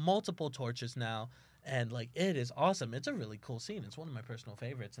multiple torches now, and, like, it is awesome. It's a really cool scene. It's one of my personal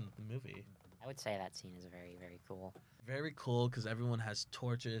favorites in the movie. I would say that scene is very, very cool. Very cool, because everyone has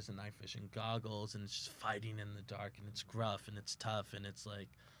torches and night vision goggles, and it's just fighting in the dark, and it's gruff, and it's tough, and it's like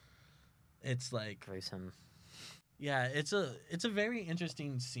gruesome. Yeah, it's a very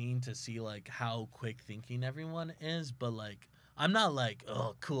interesting scene to see, like, how quick thinking everyone is, but, like, I'm not like,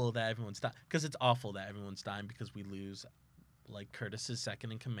 oh, cool that everyone's dying, because it's awful that everyone's dying because we lose, like, Curtis's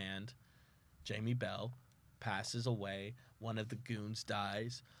second in command, Jamie Bell, passes away, one of the goons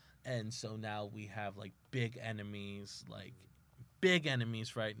dies, and so now we have, like, big enemies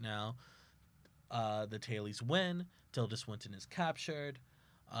right now. The tailies win, Tilda Swinton is captured,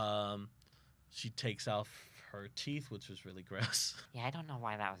 she takes off her teeth, which was really gross. Yeah, I don't know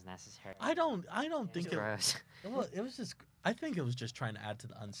why that was necessary. I don't think it gross. It was just. I think it was just trying to add to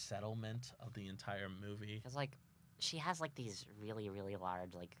the unsettlement of the entire movie. Because like, she has like these really really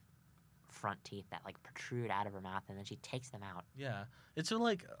large like front teeth that like protrude out of her mouth, and then she takes them out. Yeah, it's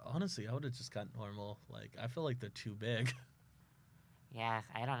like honestly, I would have just got normal. Like I feel like they're too big. Yeah,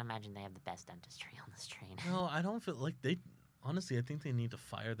 I don't imagine they have the best dentistry on this train. No, I don't feel like they. Honestly, I think they need to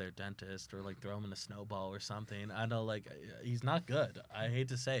fire their dentist or, like, throw him in a snowball or something. I know, like, he's not good. I hate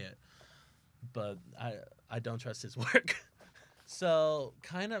to say it. But I don't trust his work. So,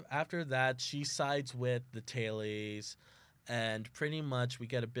 kind of after that, she sides with the tailies. And pretty much we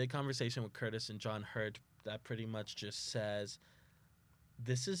get a big conversation with Curtis and John Hurt that pretty much just says,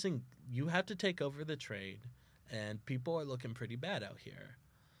 this isn't... You have to take over the train. And people are looking pretty bad out here.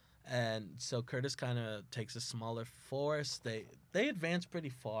 And so Curtis kind of takes a smaller force. They advance pretty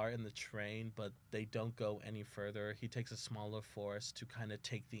far in the train, but they don't go any further. He takes a smaller force to kind of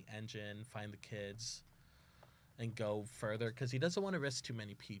take the engine, find the kids, and go further because he doesn't want to risk too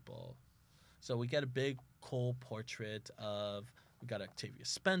many people. So we get a big, cool portrait of, we got Octavia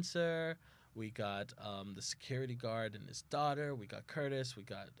Spencer, we got the security guard and his daughter, we got Curtis, we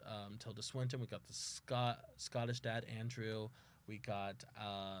got Tilda Swinton, we got the Scottish dad, Andrew, we got,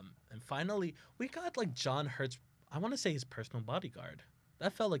 and finally, we got, like, John Hurt's, I want to say his personal bodyguard.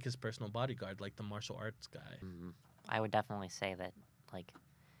 That felt like his personal bodyguard, like the martial arts guy. Mm-hmm. I would definitely say that, like,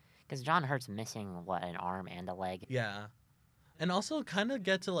 because John Hurt's missing, an arm and a leg? Yeah. And also kind of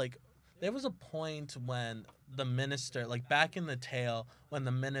get to, like, there was a point when the minister, like back in the tale, when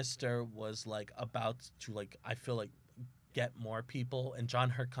the minister was like about to like, I feel like get more people, and John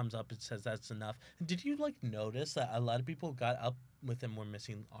Hurt comes up and says that's enough. And did you like notice that a lot of people got up with him were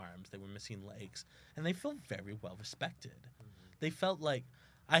missing arms, they were missing legs, and they feel very well respected. They felt like,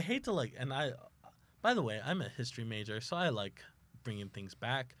 I hate to like, and I, by the way, I'm a history major, so I like bringing things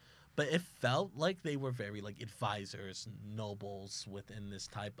back. But it felt like they were very like advisors, nobles within this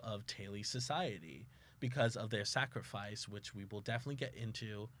type of Taily society because of their sacrifice, which we will definitely get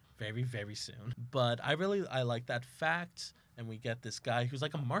into very, very soon. But I like that fact, and we get this guy who's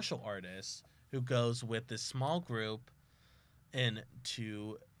like a martial artist who goes with this small group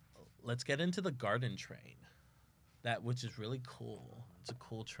into, let's get into the garden train, that which is really cool. It's a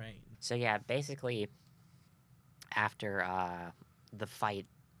cool train. So yeah, basically, after the fight,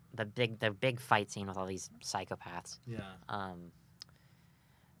 the big fight scene with all these psychopaths, Yeah.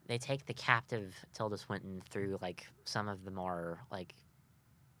 they take the captive Tilda Swinton through like some of the more like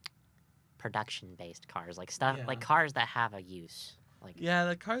production-based cars, like stuff Yeah. like cars that have a use, like Yeah,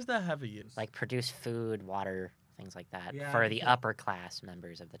 the cars that have a use. like produce food, water, things like that Yeah, for the because- upper class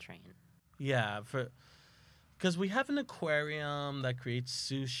members of the train. Yeah, because we have an aquarium that creates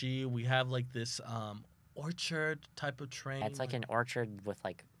sushi. We have like this orchard type of train. It's like an orchard with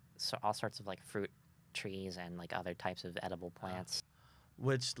like all sorts of like fruit trees and like other types of edible plants.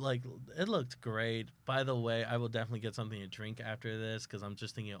 Which like it looked great. By the way, I will definitely get something to drink after this because I'm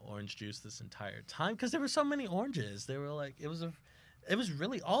just thinking of orange juice this entire time because there were so many oranges. They were like it was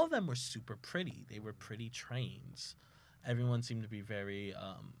really, all of them were super pretty. They were pretty trains. Everyone seemed to be very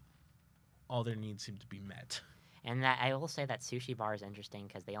all their needs seemed to be met. And that I will say that sushi bar is interesting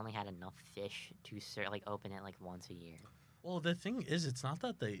because they only had enough fish to like open it like once a year. Well, the thing is, it's not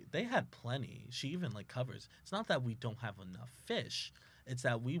that they had plenty. She even like covers. It's not that we don't have enough fish. It's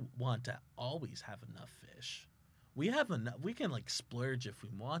that we want to always have enough fish. We have enough. We can like splurge if we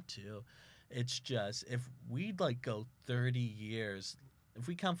want to. It's just if we like go 30 years, if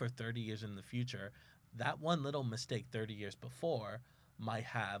we come for 30 years in the future, that one little mistake 30 years before might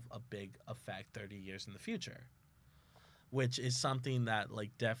have a big effect 30 years in the future, which is something that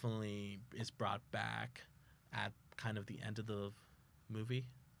like definitely is brought back at kind of the end of the movie.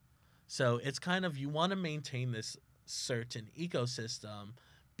 So it's kind of, you want to maintain this certain ecosystem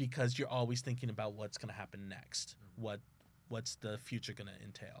because you're always thinking about what's going to happen next. What's the future going to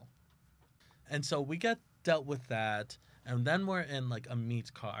entail? And so we get dealt with that, and then we're in like a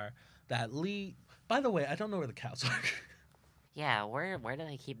meat car that Lee, by the way, I don't know where the cows are. Yeah, where do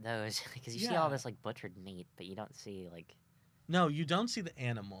they keep those? Because you see all this like butchered meat, but you don't see like. No, you don't see the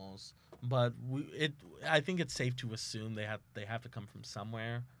animals, but I think it's safe to assume they have to come from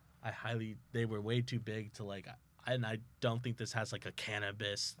somewhere. They were way too big to like, and I don't think this has like a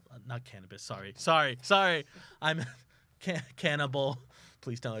not cannabis. Sorry. I'm cannibal.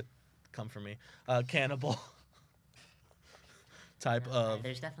 Please don't come for me. Cannibal type of.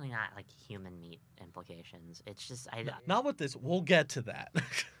 There's definitely not like human meat implications. It's just Not with this. We'll get to that.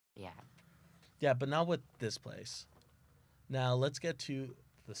 Yeah. Yeah, but not with this place. Now let's get to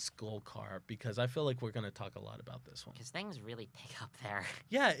the skull car because I feel like we're gonna talk a lot about this one. Because things really pick up there.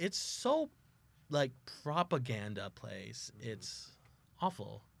 Yeah, it's so like propaganda place. It's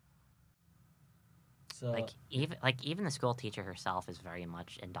awful. So even the school teacher herself is very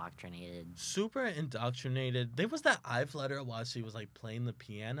much indoctrinated. Super indoctrinated. There was that I've letter while she was like playing the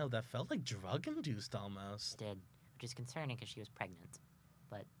piano that felt like drug induced almost. Which is concerning because she was pregnant.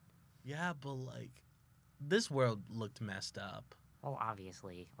 But yeah, but like this world looked messed up. Well,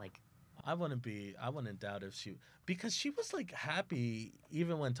 obviously, like I wouldn't doubt if because she was like happy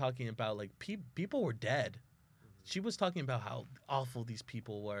even when talking about like people were dead. She was talking about how awful these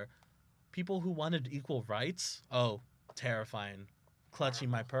people were. People who wanted equal rights. Oh, terrifying. Clutching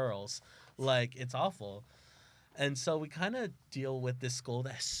my pearls. Like, it's awful. And so we kind of deal with this school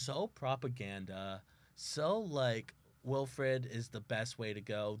that's so propaganda. So, like, Wilfred is the best way to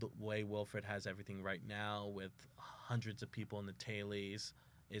go. The way Wilfred has everything right now with hundreds of people in the tailies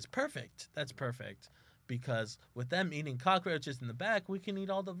is perfect. That's perfect. Because with them eating cockroaches in the back, we can eat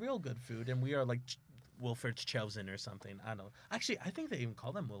all the real good food. And we are, like, Wilfred's chosen or something. I don't know. Actually, I think they even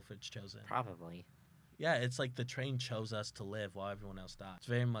call them Wilfred's chosen. Probably. Yeah, it's like the train chose us to live while everyone else died. It's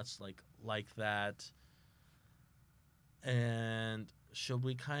very much like that. And should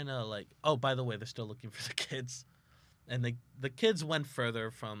we kind of like... Oh, by the way, they're still looking for the kids. And the kids went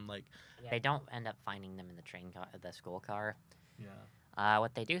further from like... They don't end up finding them in the school car. Yeah.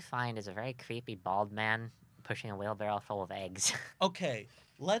 What they do find is a very creepy bald man pushing a wheelbarrow full of eggs. Okay,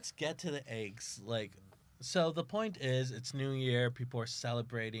 let's get to the eggs. Like... So the point is, it's New Year, people are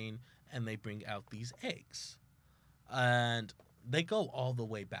celebrating, and they bring out these eggs. and they go all the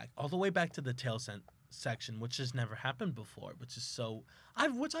way back to the section, which has never happened before, which is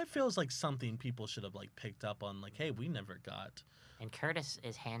which I feel is like something people should have like picked up on, like, hey, we never got. And Curtis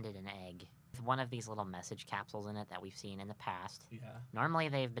is handed an egg with one of these little message capsules in it that we've seen in the past. Yeah. Normally,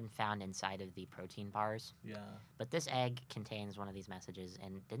 they've been found inside of the protein bars. Yeah. But this egg contains one of these messages,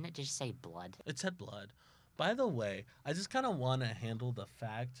 and didn't it just say blood? It said blood. By the way, I just kind of want to handle the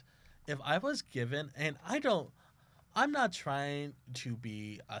fact, if I was given, and I'm not trying to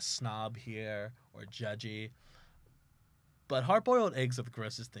be a snob here or judgy, but hard-boiled eggs are the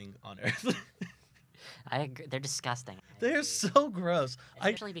grossest thing on earth. I agree. They're disgusting. They're so gross.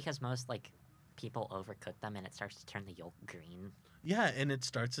 Especially because most, like, people overcook them and it starts to turn the yolk green. Yeah, and it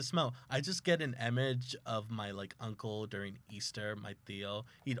starts to smell. I just get an image of my, like, uncle during Easter, my Theo.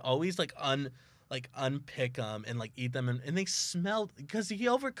 He'd always, like, unpick them and, like, eat them, and they smelled, because he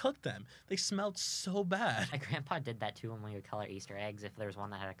overcooked them. They smelled so bad. My grandpa did that too when we would color Easter eggs. If there was one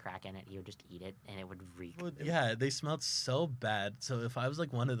that had a crack in it, he would just eat it, and it would reek. Well, yeah, they smelled so bad. So if I was,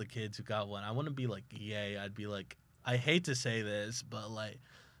 like, one of the kids who got one, I wouldn't be like, yay. I'd be like, I hate to say this, but, like,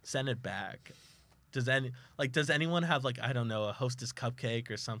 send it back. Does anyone have, like, I don't know, a Hostess cupcake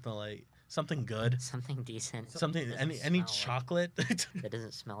or something good? Something decent. Any chocolate? That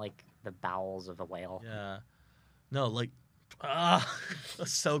doesn't smell like the bowels of a whale. Yeah. No, like,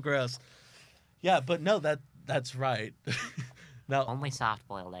 that's so gross. Yeah, but no, that's right. Now, Only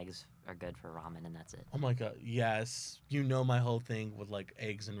soft-boiled eggs are good for ramen, and that's it. oh my god, yes. You know my whole thing with, like,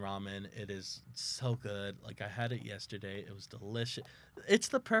 eggs and ramen. It is so good. Like, I had it yesterday. It was delicious. It's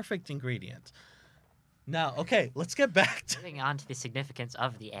the perfect ingredient. Now, okay, let's get back to... Moving on to the significance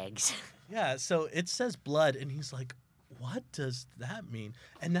of the eggs. Yeah, so it says blood, and he's like, what does that mean?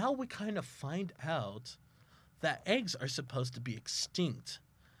 And now we kind of find out that eggs are supposed to be extinct,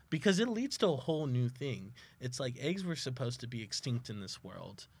 because it leads to a whole new thing. It's like eggs were supposed to be extinct in this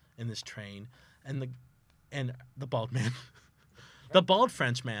world, in this train, and the bald man, the bald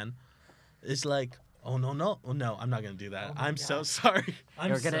French man, is like, oh no, I'm not gonna do that. I'm so sorry.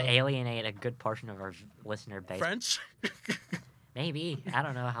 You're gonna alienate a good portion of our listener base. French. Maybe. I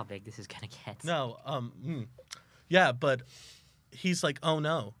don't know how big this is gonna get. No. Yeah, but he's like, oh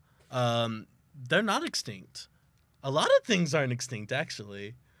no, they're not extinct. A lot of things aren't extinct,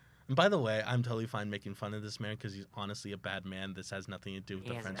 actually. And by the way, I'm totally fine making fun of this man because he's honestly a bad man. This has nothing to do with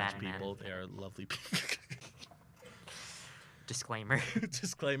the French people. They are lovely people. Disclaimer.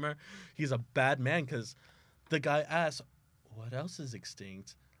 Disclaimer. He's a bad man because the guy asks, what else is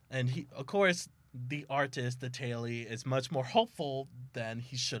extinct? And he, of course, the artist, the tailie, is much more hopeful than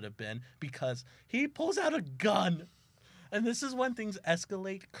he should have been because he pulls out a gun. And this is when things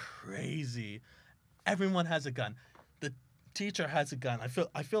escalate crazy. Everyone has a gun. The teacher has a gun.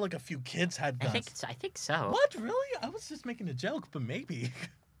 I feel like a few kids had guns. I think so. What? Really? I was just making a joke, but maybe.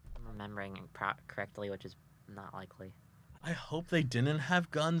 I'm remembering correctly, which is not likely. I hope they didn't have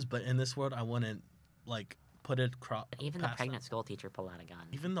guns, but in this world, I wouldn't, like, put it Even the pregnant school teacher pulled out a gun.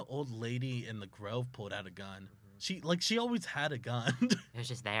 Even the old lady in the Grove pulled out a gun. Mm-hmm. She always had a gun. It was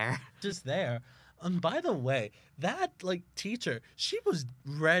just there. Just there. And by the way, that, like, teacher, she was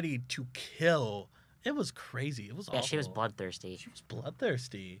ready to kill. It was crazy. It was awful. Yeah, she was bloodthirsty.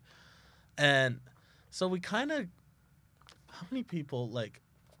 And so we kind of... How many people, like...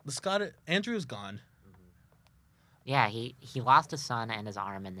 Andrew's gone. Yeah, he lost his son and his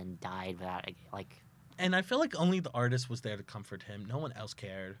arm and then died without, like... And I feel like only the artist was there to comfort him. No one else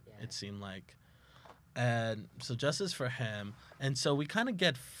cared, it seemed like. And so justice for him. And so we kind of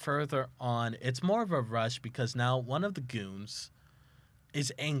get further on. It's more of a rush because now one of the goons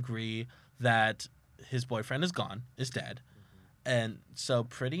is angry that his boyfriend is gone, is dead. And so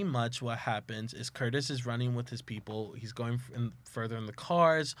pretty much what happens is Curtis is running with his people. He's going further in the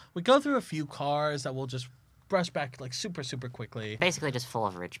cars. We go through a few cars that we'll just brush back like super, super quickly. Basically just full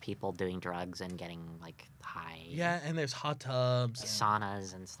of rich people doing drugs and getting like high. Yeah, and there's hot tubs.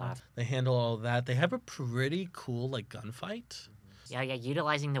 Saunas and stuff. They handle all that. They have a pretty cool like gunfight. Yeah,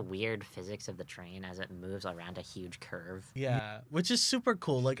 utilizing the weird physics of the train as it moves around a huge curve. Yeah, which is super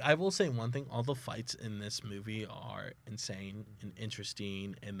cool. Like, I will say one thing, all the fights in this movie are insane and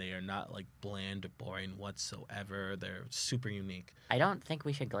interesting, and they are not, like, bland or boring whatsoever. They're super unique. I don't think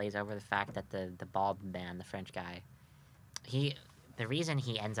we should glaze over the fact that the bald man, the French guy, the reason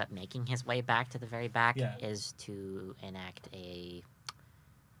he ends up making his way back to the very back is to enact a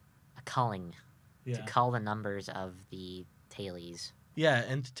culling. Yeah. To cull the numbers of the tailies. Yeah,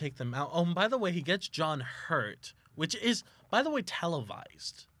 and to take them out. Oh, and by the way, he gets John hurt, which is, by the way,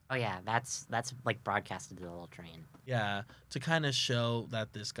 televised. Oh, yeah, that's like broadcasted to the little train. Yeah, to kind of show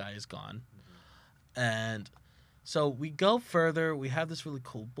that this guy is gone. Mm-hmm. And So we go further. We have this really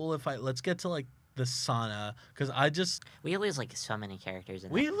cool bullet fight. Let's get to like the sauna because We lose like so many characters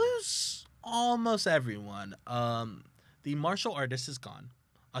in we that. lose almost everyone. The martial artist is gone.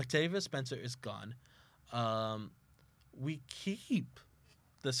 Octavia Spencer is gone. We keep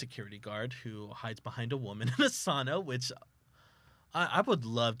the security guard who hides behind a woman in a sauna, which I would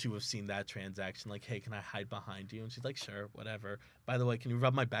love to have seen that transaction. Like, hey, can I hide behind you? And she's like, sure, whatever. By the way, can you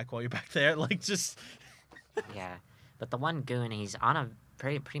rub my back while you're back there? Like, just. Yeah, but the one goon, he's on a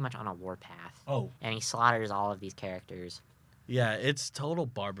pretty much on a warpath. Oh. And he slaughters all of these characters. Yeah, it's total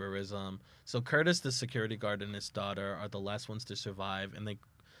barbarism. So Curtis, the security guard, and his daughter are the last ones to survive, and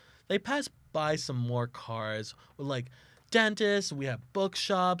they pass by some more cars with like dentists. We have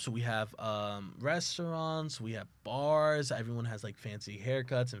bookshops. We have restaurants. We have bars. Everyone has like fancy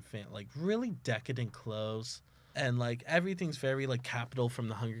haircuts and like really decadent clothes, and like everything's very like Capital from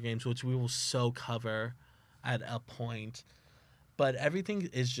the Hunger Games, which we will so cover at a point. But everything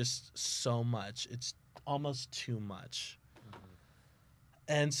is just so much. It's almost too much.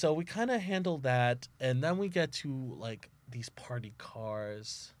 And so we kind of handle that, and then we get to like these party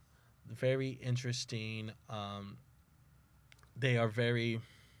cars. Very interesting. They are very.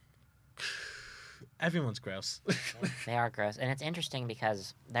 Everyone's gross. They are gross, and it's interesting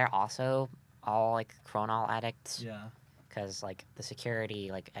because they're also all like chronol addicts. Yeah. Because like the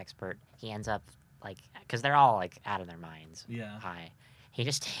security like expert, he ends up like because they're all like out of their minds. Yeah. High. He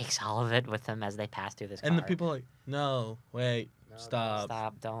just takes all of it with him as they pass through this car. And the people are like, no, wait, stop.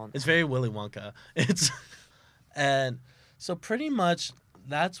 Stop, don't. It's very Willy Wonka. And so pretty much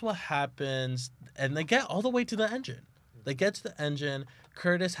that's what happens. And they get all the way to the engine. They get to the engine.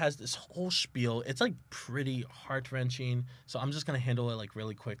 Curtis has this whole spiel. It's like pretty heart-wrenching. So I'm just going to handle it like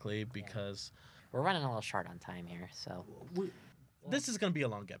really quickly because We're running a little short on time here, so. this is going to be a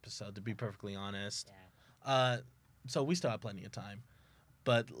long episode, to be perfectly honest. Yeah. So we still have plenty of time.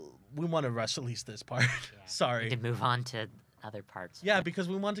 But we want to rush at least this part. Yeah. Sorry. We could move on to other parts. Yeah, because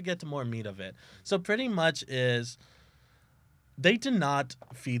we want to get to more meat of it. So pretty much is they did not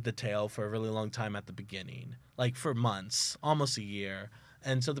feed the tail for a really long time at the beginning. Like for months, almost a year.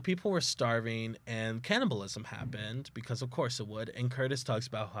 And so the people were starving and cannibalism happened because of course it would. And Curtis talks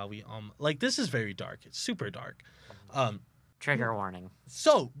about how we like this is very dark. It's super dark. Trigger warning.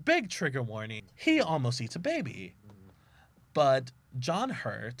 So big trigger warning. He almost eats a baby. But John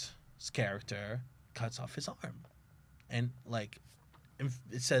Hurt's character cuts off his arm. And, like,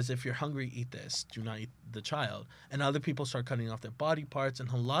 it says, if you're hungry, eat this. Do not eat the child. And other people start cutting off their body parts. And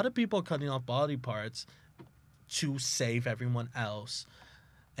a lot of people are cutting off body parts to save everyone else.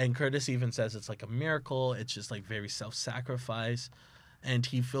 And Curtis even says it's like a miracle. It's just, like, very self-sacrifice. And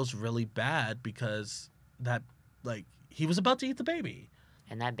he feels really bad because that, like, he was about to eat the baby.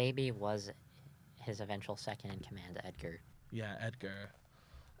 And that baby was his eventual second in command, Edgar. Yeah, Edgar.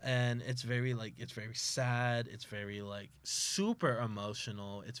 And it's very, like, it's very sad. It's very, like, super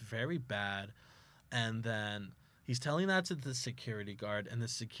emotional. It's very bad. And then he's telling that to the security guard. And the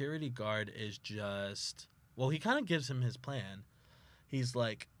security guard is just, well, he kind of gives him his plan. He's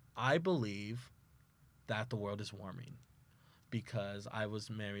like, I believe that the world is warming because I was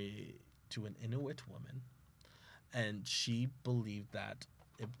married to an Inuit woman. And she believed that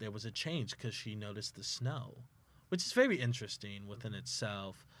there was a change because she noticed the snow, which is very interesting within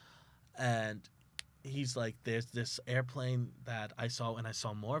itself. And he's like, there's this airplane that I saw, and I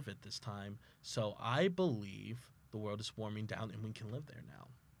saw more of it this time. So I believe the world is warming down, and we can live there now.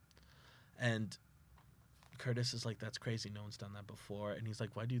 And Curtis is like, that's crazy. No one's done that before. And he's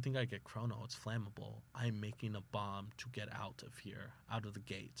like, why do you think I get chrono? It's flammable. I'm making a bomb to get out of here, out of the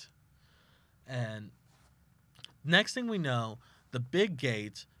gate. And next thing we know, the big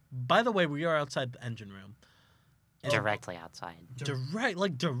gate. By the way, we are outside the engine room. Directly outside.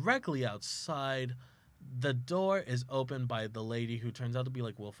 Directly outside. The door is opened by the lady who turns out to be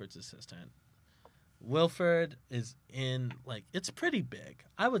like Wilford's assistant. Wilford is in, like, it's pretty big.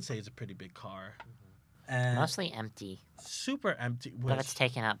 I would say it's a pretty big car. And Mostly empty. super empty. But it's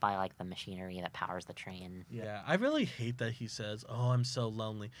taken up by like the machinery that powers the train. Yeah, I really hate that he says, oh, I'm so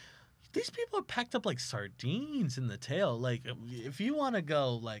lonely. These people are packed up like sardines in the tail. Like, if you want to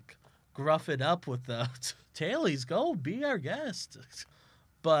go, like, gruff it up with the tailies, go be our guest.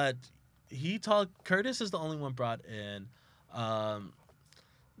 But Curtis is the only one brought in.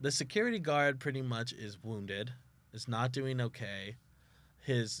 The security guard pretty much is wounded, is not doing okay.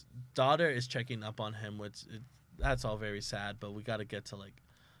 His daughter is checking up on him, that's all very sad, but we got to get to, like,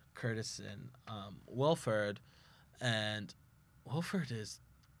 Curtis and Wilford. And Wilford is,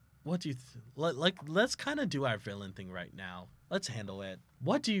 what do you let's kind of do our villain thing right now. Let's handle it.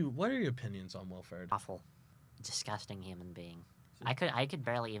 What are your opinions on Wilford? Awful. disgusting human being. I could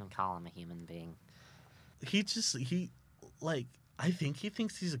barely even call him a human being. I think he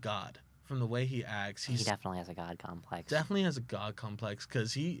thinks he's a god from the way he acts. He definitely has a god complex. Definitely has a god complex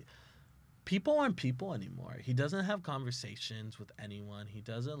because people aren't people anymore. He doesn't have conversations with anyone. He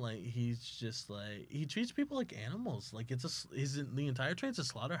doesn't he's just like, he treats people like animals. Like the entire train's a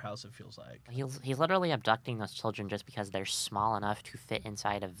slaughterhouse, it feels like. He's literally abducting those children just because they're small enough to fit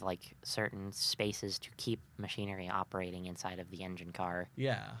inside of like certain spaces to keep machinery operating inside of the engine car.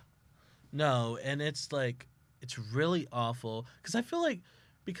 Yeah. No, and it's like, it's really awful because I feel like,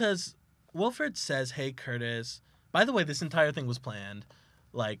 because Wilfred says, "Hey, Curtis, by the way, this entire thing was planned.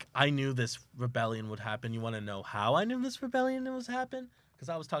 Like, I knew this rebellion would happen. You want to know how I knew this rebellion was happen? Because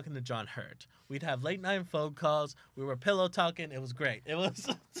I was talking to John Hurt. We'd have late night phone calls. We were pillow talking. It was great. It was."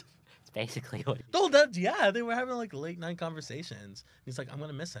 It's basically what. No, they were having like late night conversations. He's like, "I'm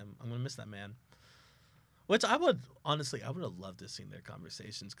gonna miss him. I'm gonna miss that man." Which I would have loved to have seen their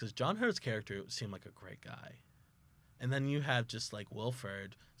conversations because John Hurt's character seemed like a great guy. And then you have just like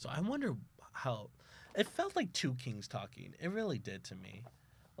Wilfred. So I wonder how it felt like two kings talking. It really did to me.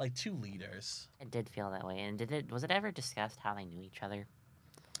 Like two leaders. It did feel that way. And was it ever discussed how they knew each other?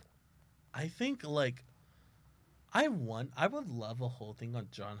 I think like I would love a whole thing on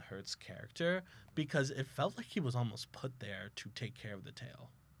John Hurt's character because it felt like he was almost put there to take care of the tale.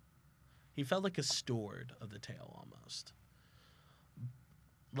 He felt like a steward of the tale almost.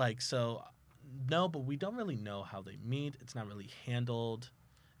 Like, so no, but we don't really know how they meet. It's not really handled.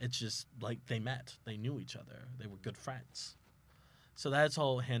 It's just like they met. They knew each other. They were good friends. So that's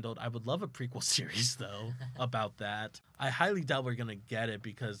all handled. I would love a prequel series, though, about that. I highly doubt we're going to get it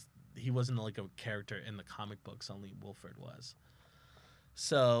because he wasn't like a character in the comic books. Only Wilfred was.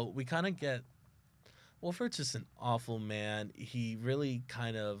 So we kind of get... Wilfred's just an awful man. He really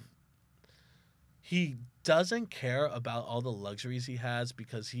kind of... He doesn't care about all the luxuries he has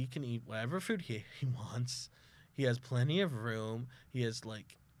because he can eat whatever food he wants. He has plenty of room. He has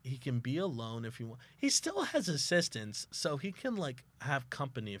like, he can be alone if he wants. He still has assistants, so he can like have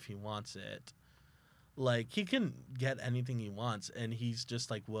company if he wants it. Like, he can get anything he wants, and he's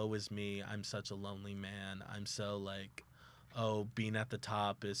just like, woe is me. I'm such a lonely man. I'm so like, oh, being at the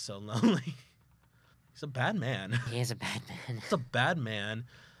top is so lonely. He's a bad man. He is a bad man. He's a bad man.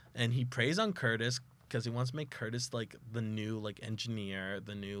 And he preys on Curtis because he wants to make Curtis like the new like engineer,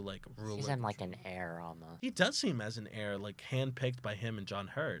 the new like ruler. He's in like an heir almost. He does seem as an heir, like handpicked by him and John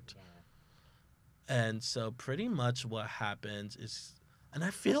Hurt. Yeah. And so pretty much what happens is, and I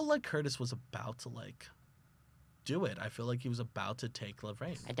feel like Curtis was about to like do it. I feel like he was about to take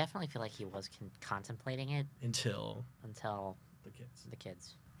Lorraine. I definitely feel like he was contemplating it until the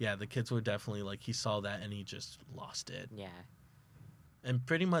kids. Yeah, the kids were definitely like, he saw that and he just lost it. Yeah. And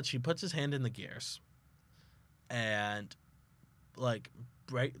pretty much he puts his hand in the gears and like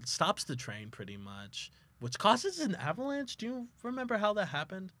stops the train pretty much, which causes an avalanche. Do you remember how that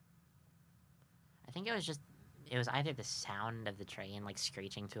happened? I think it was either the sound of the train like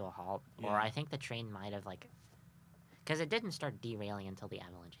screeching to a halt, yeah. Or I think the train might have like, because it didn't start derailing until the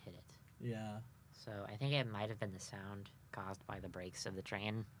avalanche hit it. Yeah. So I think it might have been the sound caused by the brakes of the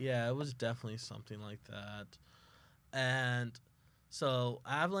train. Yeah, it was definitely something like that. And so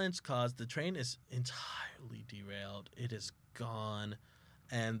avalanche caused, the train is entirely derailed. It is gone.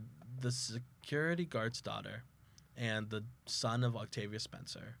 And the security guard's daughter and the son of Octavia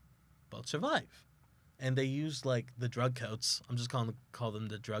Spencer both survive. And they use like the drug coats. I'm just call them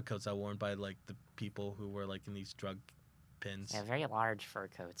the drug coats that were worn by like the people who were like in these drug pins. Yeah, very large fur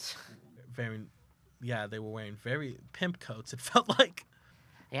coats. They were wearing very pimp coats, it felt like.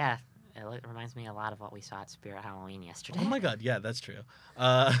 Yeah. It reminds me a lot of what we saw at Spirit Halloween yesterday. Oh my god, yeah, that's true.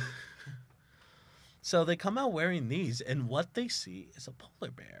 So they come out wearing these, and what they see is a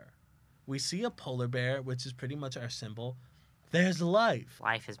polar bear. We see a polar bear, which is pretty much our symbol. There's life.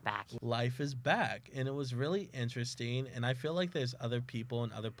 Life is back. Life is back. And it was really interesting, and I feel like there's other people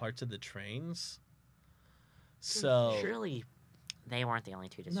in other parts of the trains. So surely they weren't the only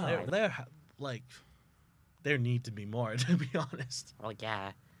two to survive. No, there need to be more, to be honest. Well,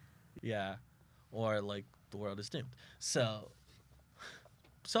 yeah. Yeah, or like the world is doomed. So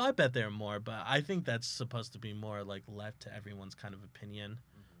I bet there are more, but I think that's supposed to be more like left to everyone's kind of opinion,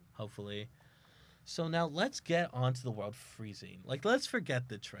 hopefully. So now let's get onto the world freezing. Like, let's forget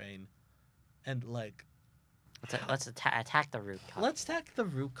the train, and like let's attack the root cause. Let's attack the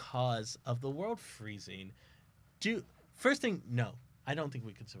root cause of the world freezing. First thing, no, I don't think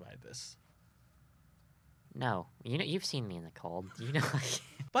we could survive this. No, you've seen me in the cold. You know.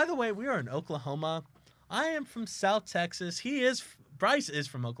 By the way, we are in Oklahoma. I am from South Texas. Bryce is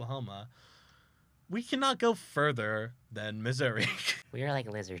from Oklahoma. we cannot go further than Missouri. We are like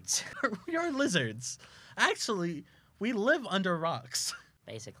lizards, We are lizards. Actually, we live under rocks.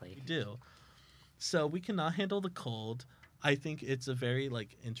 basically. We do. So we cannot handle the cold. I think it's a very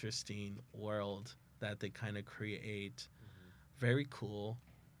like interesting world that they kind of create. Very cool.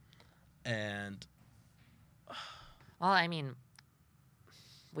 And Well, I mean,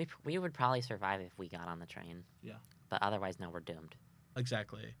 we would probably survive if we got on the train. Yeah. But otherwise, no, we're doomed.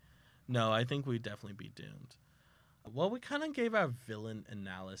 exactly. No, I think we'd definitely be doomed. Well, we kind of gave our villain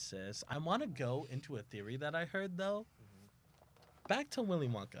analysis. I want to go into a theory that I heard, though. Back to Willy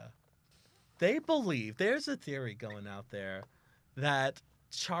Wonka. They believe, there's a theory going out there, that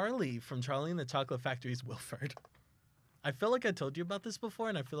Charlie from Charlie and the Chocolate Factory is Wilford. I feel like I told you about this before,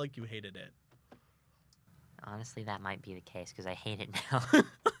 and I feel like you hated it. Honestly, that might be the case because I hate it now.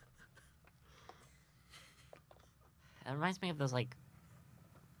 It reminds me of those like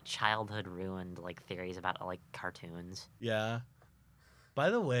childhood ruined like theories about like cartoons. Yeah. By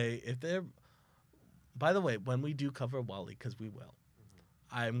the way, when we do cover Wall-E, because we will,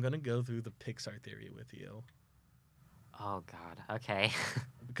 I'm going to go through the Pixar theory with you. Oh God. Okay.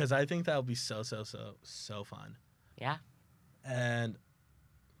 Because I think that'll be so fun. Yeah.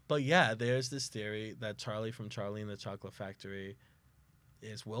 But yeah, there's this theory that Charlie from Charlie and the Chocolate Factory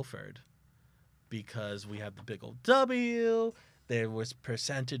is Wilford. Because we have the big old W. There was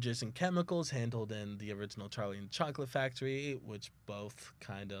percentages and chemicals handled in the original Charlie and the Chocolate Factory, which both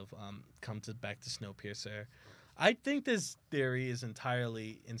kind of come back to Snowpiercer. I think this theory is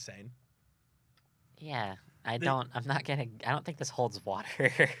entirely insane. Yeah. I don't think this holds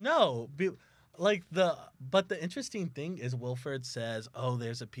water. No, but the interesting thing is Wilford says, "Oh,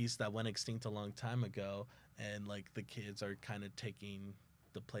 there's a piece that went extinct a long time ago," and like the kids are kind of taking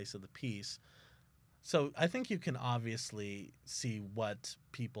the place of the piece. So I think you can obviously see what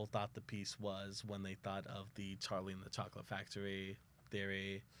people thought the piece was when they thought of the Charlie and the Chocolate Factory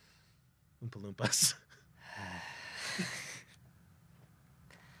theory. Oompa Loompas.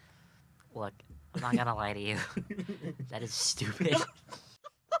 Look, I'm not gonna lie to you. That is stupid.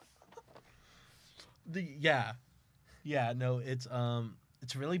 No,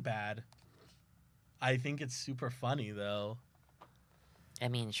 it's really bad. I think it's super funny though. I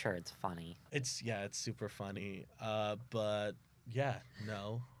mean, sure, it's funny. It's super funny. But yeah,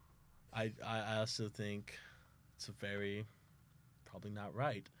 no. I also think it's probably not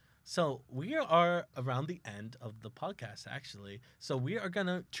right. So we are around the end of the podcast, actually. So we are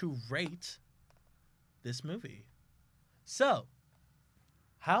gonna to rate this movie. So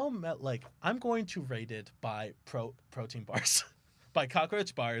I'm going to rate it by protein bars, by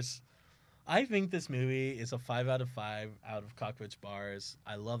cockroach bars. I think this movie is a 5 out of 5 out of cockroach bars.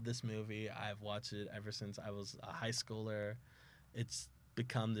 I love this movie. I've watched it ever since I was a high schooler. It's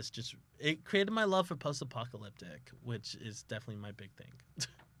become it created my love for post-apocalyptic, which is definitely my big thing.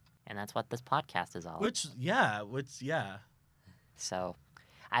 And that's what this podcast is all about. Which, yeah. So,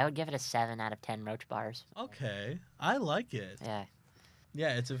 I would give it a 7 out of 10 roach bars. Okay. I like it. Yeah.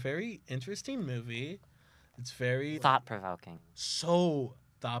 Yeah, it's a very interesting movie. It's very... thought-provoking. So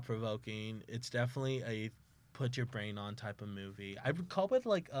thought-provoking. It's definitely a put your brain on type of movie. I would call it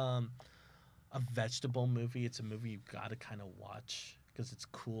like a vegetable movie. It's a movie you gotta kind of watch because it's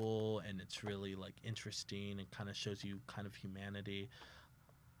cool and it's really like interesting and kind of shows you kind of humanity.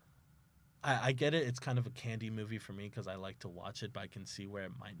 I get it. It's kind of a candy movie for me because I like to watch it, but I can see where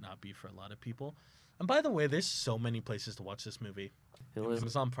it might not be for a lot of people. And by the way, there's so many places to watch this movie.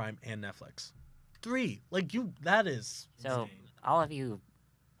 Amazon Prime and Netflix. 3. That is So, insane. all of you,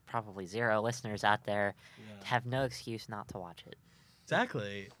 probably 0 listeners out there, have no excuse not to watch it.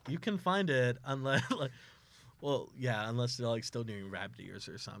 Exactly. You can find it unless, unless they're like still doing rabbit ears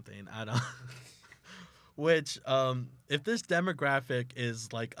or something. I don't. Which, if this demographic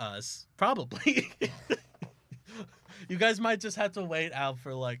is like us, probably. You guys might just have to wait out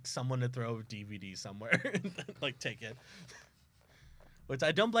for like someone to throw a DVD somewhere and like take it. Which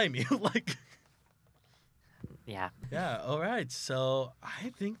I don't blame you. Yeah. Yeah. All right. So I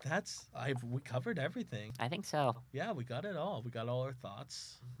think we covered everything. I think so. Yeah, we got it all. We got all our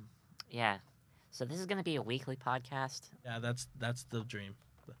thoughts. Yeah. So this is going to be a weekly podcast. Yeah, that's the dream.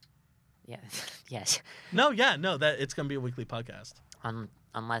 Yeah. Yes. No, that it's gonna be a weekly podcast.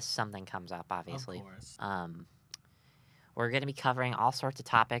 Unless something comes up, obviously. Of course. We're going to be covering all sorts of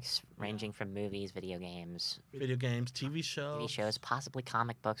topics, ranging from movies, video games, TV shows, possibly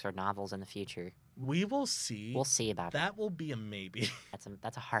comic books or novels in the future. We will see. We'll see about that. Will be a maybe.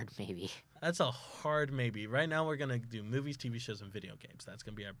 That's a hard maybe. That's a hard maybe. Right now, we're gonna do movies, TV shows, and video games. That's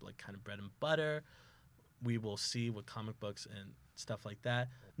gonna be our kind of bread and butter. we will see with comic books and stuff like that.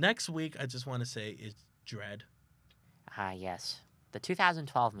 Next week, I just want to say is Dread. Yes. The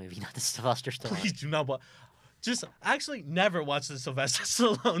 2012 movie, not the Sylvester Stallone. Please do not watch. Just actually never watch the Sylvester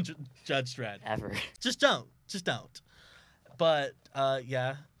Stallone Judge Dredd. Ever. Just don't. But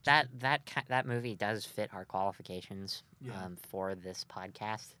yeah. That movie does fit our qualifications Yeah. For this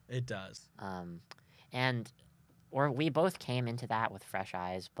podcast. It does. We both came into that with fresh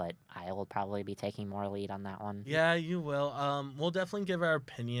eyes, but I will probably be taking more lead on that one. Yeah, you will. We'll definitely give our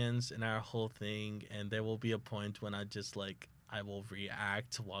opinions and our whole thing, and there will be a point when I will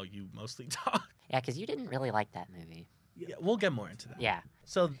react while you mostly talk. Yeah, because you didn't really like that movie. Yeah, we'll get more into that. Yeah.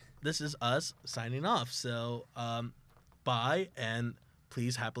 So this is us signing off. So bye, and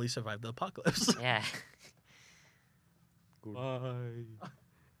please happily survive the apocalypse. Yeah. Goodbye.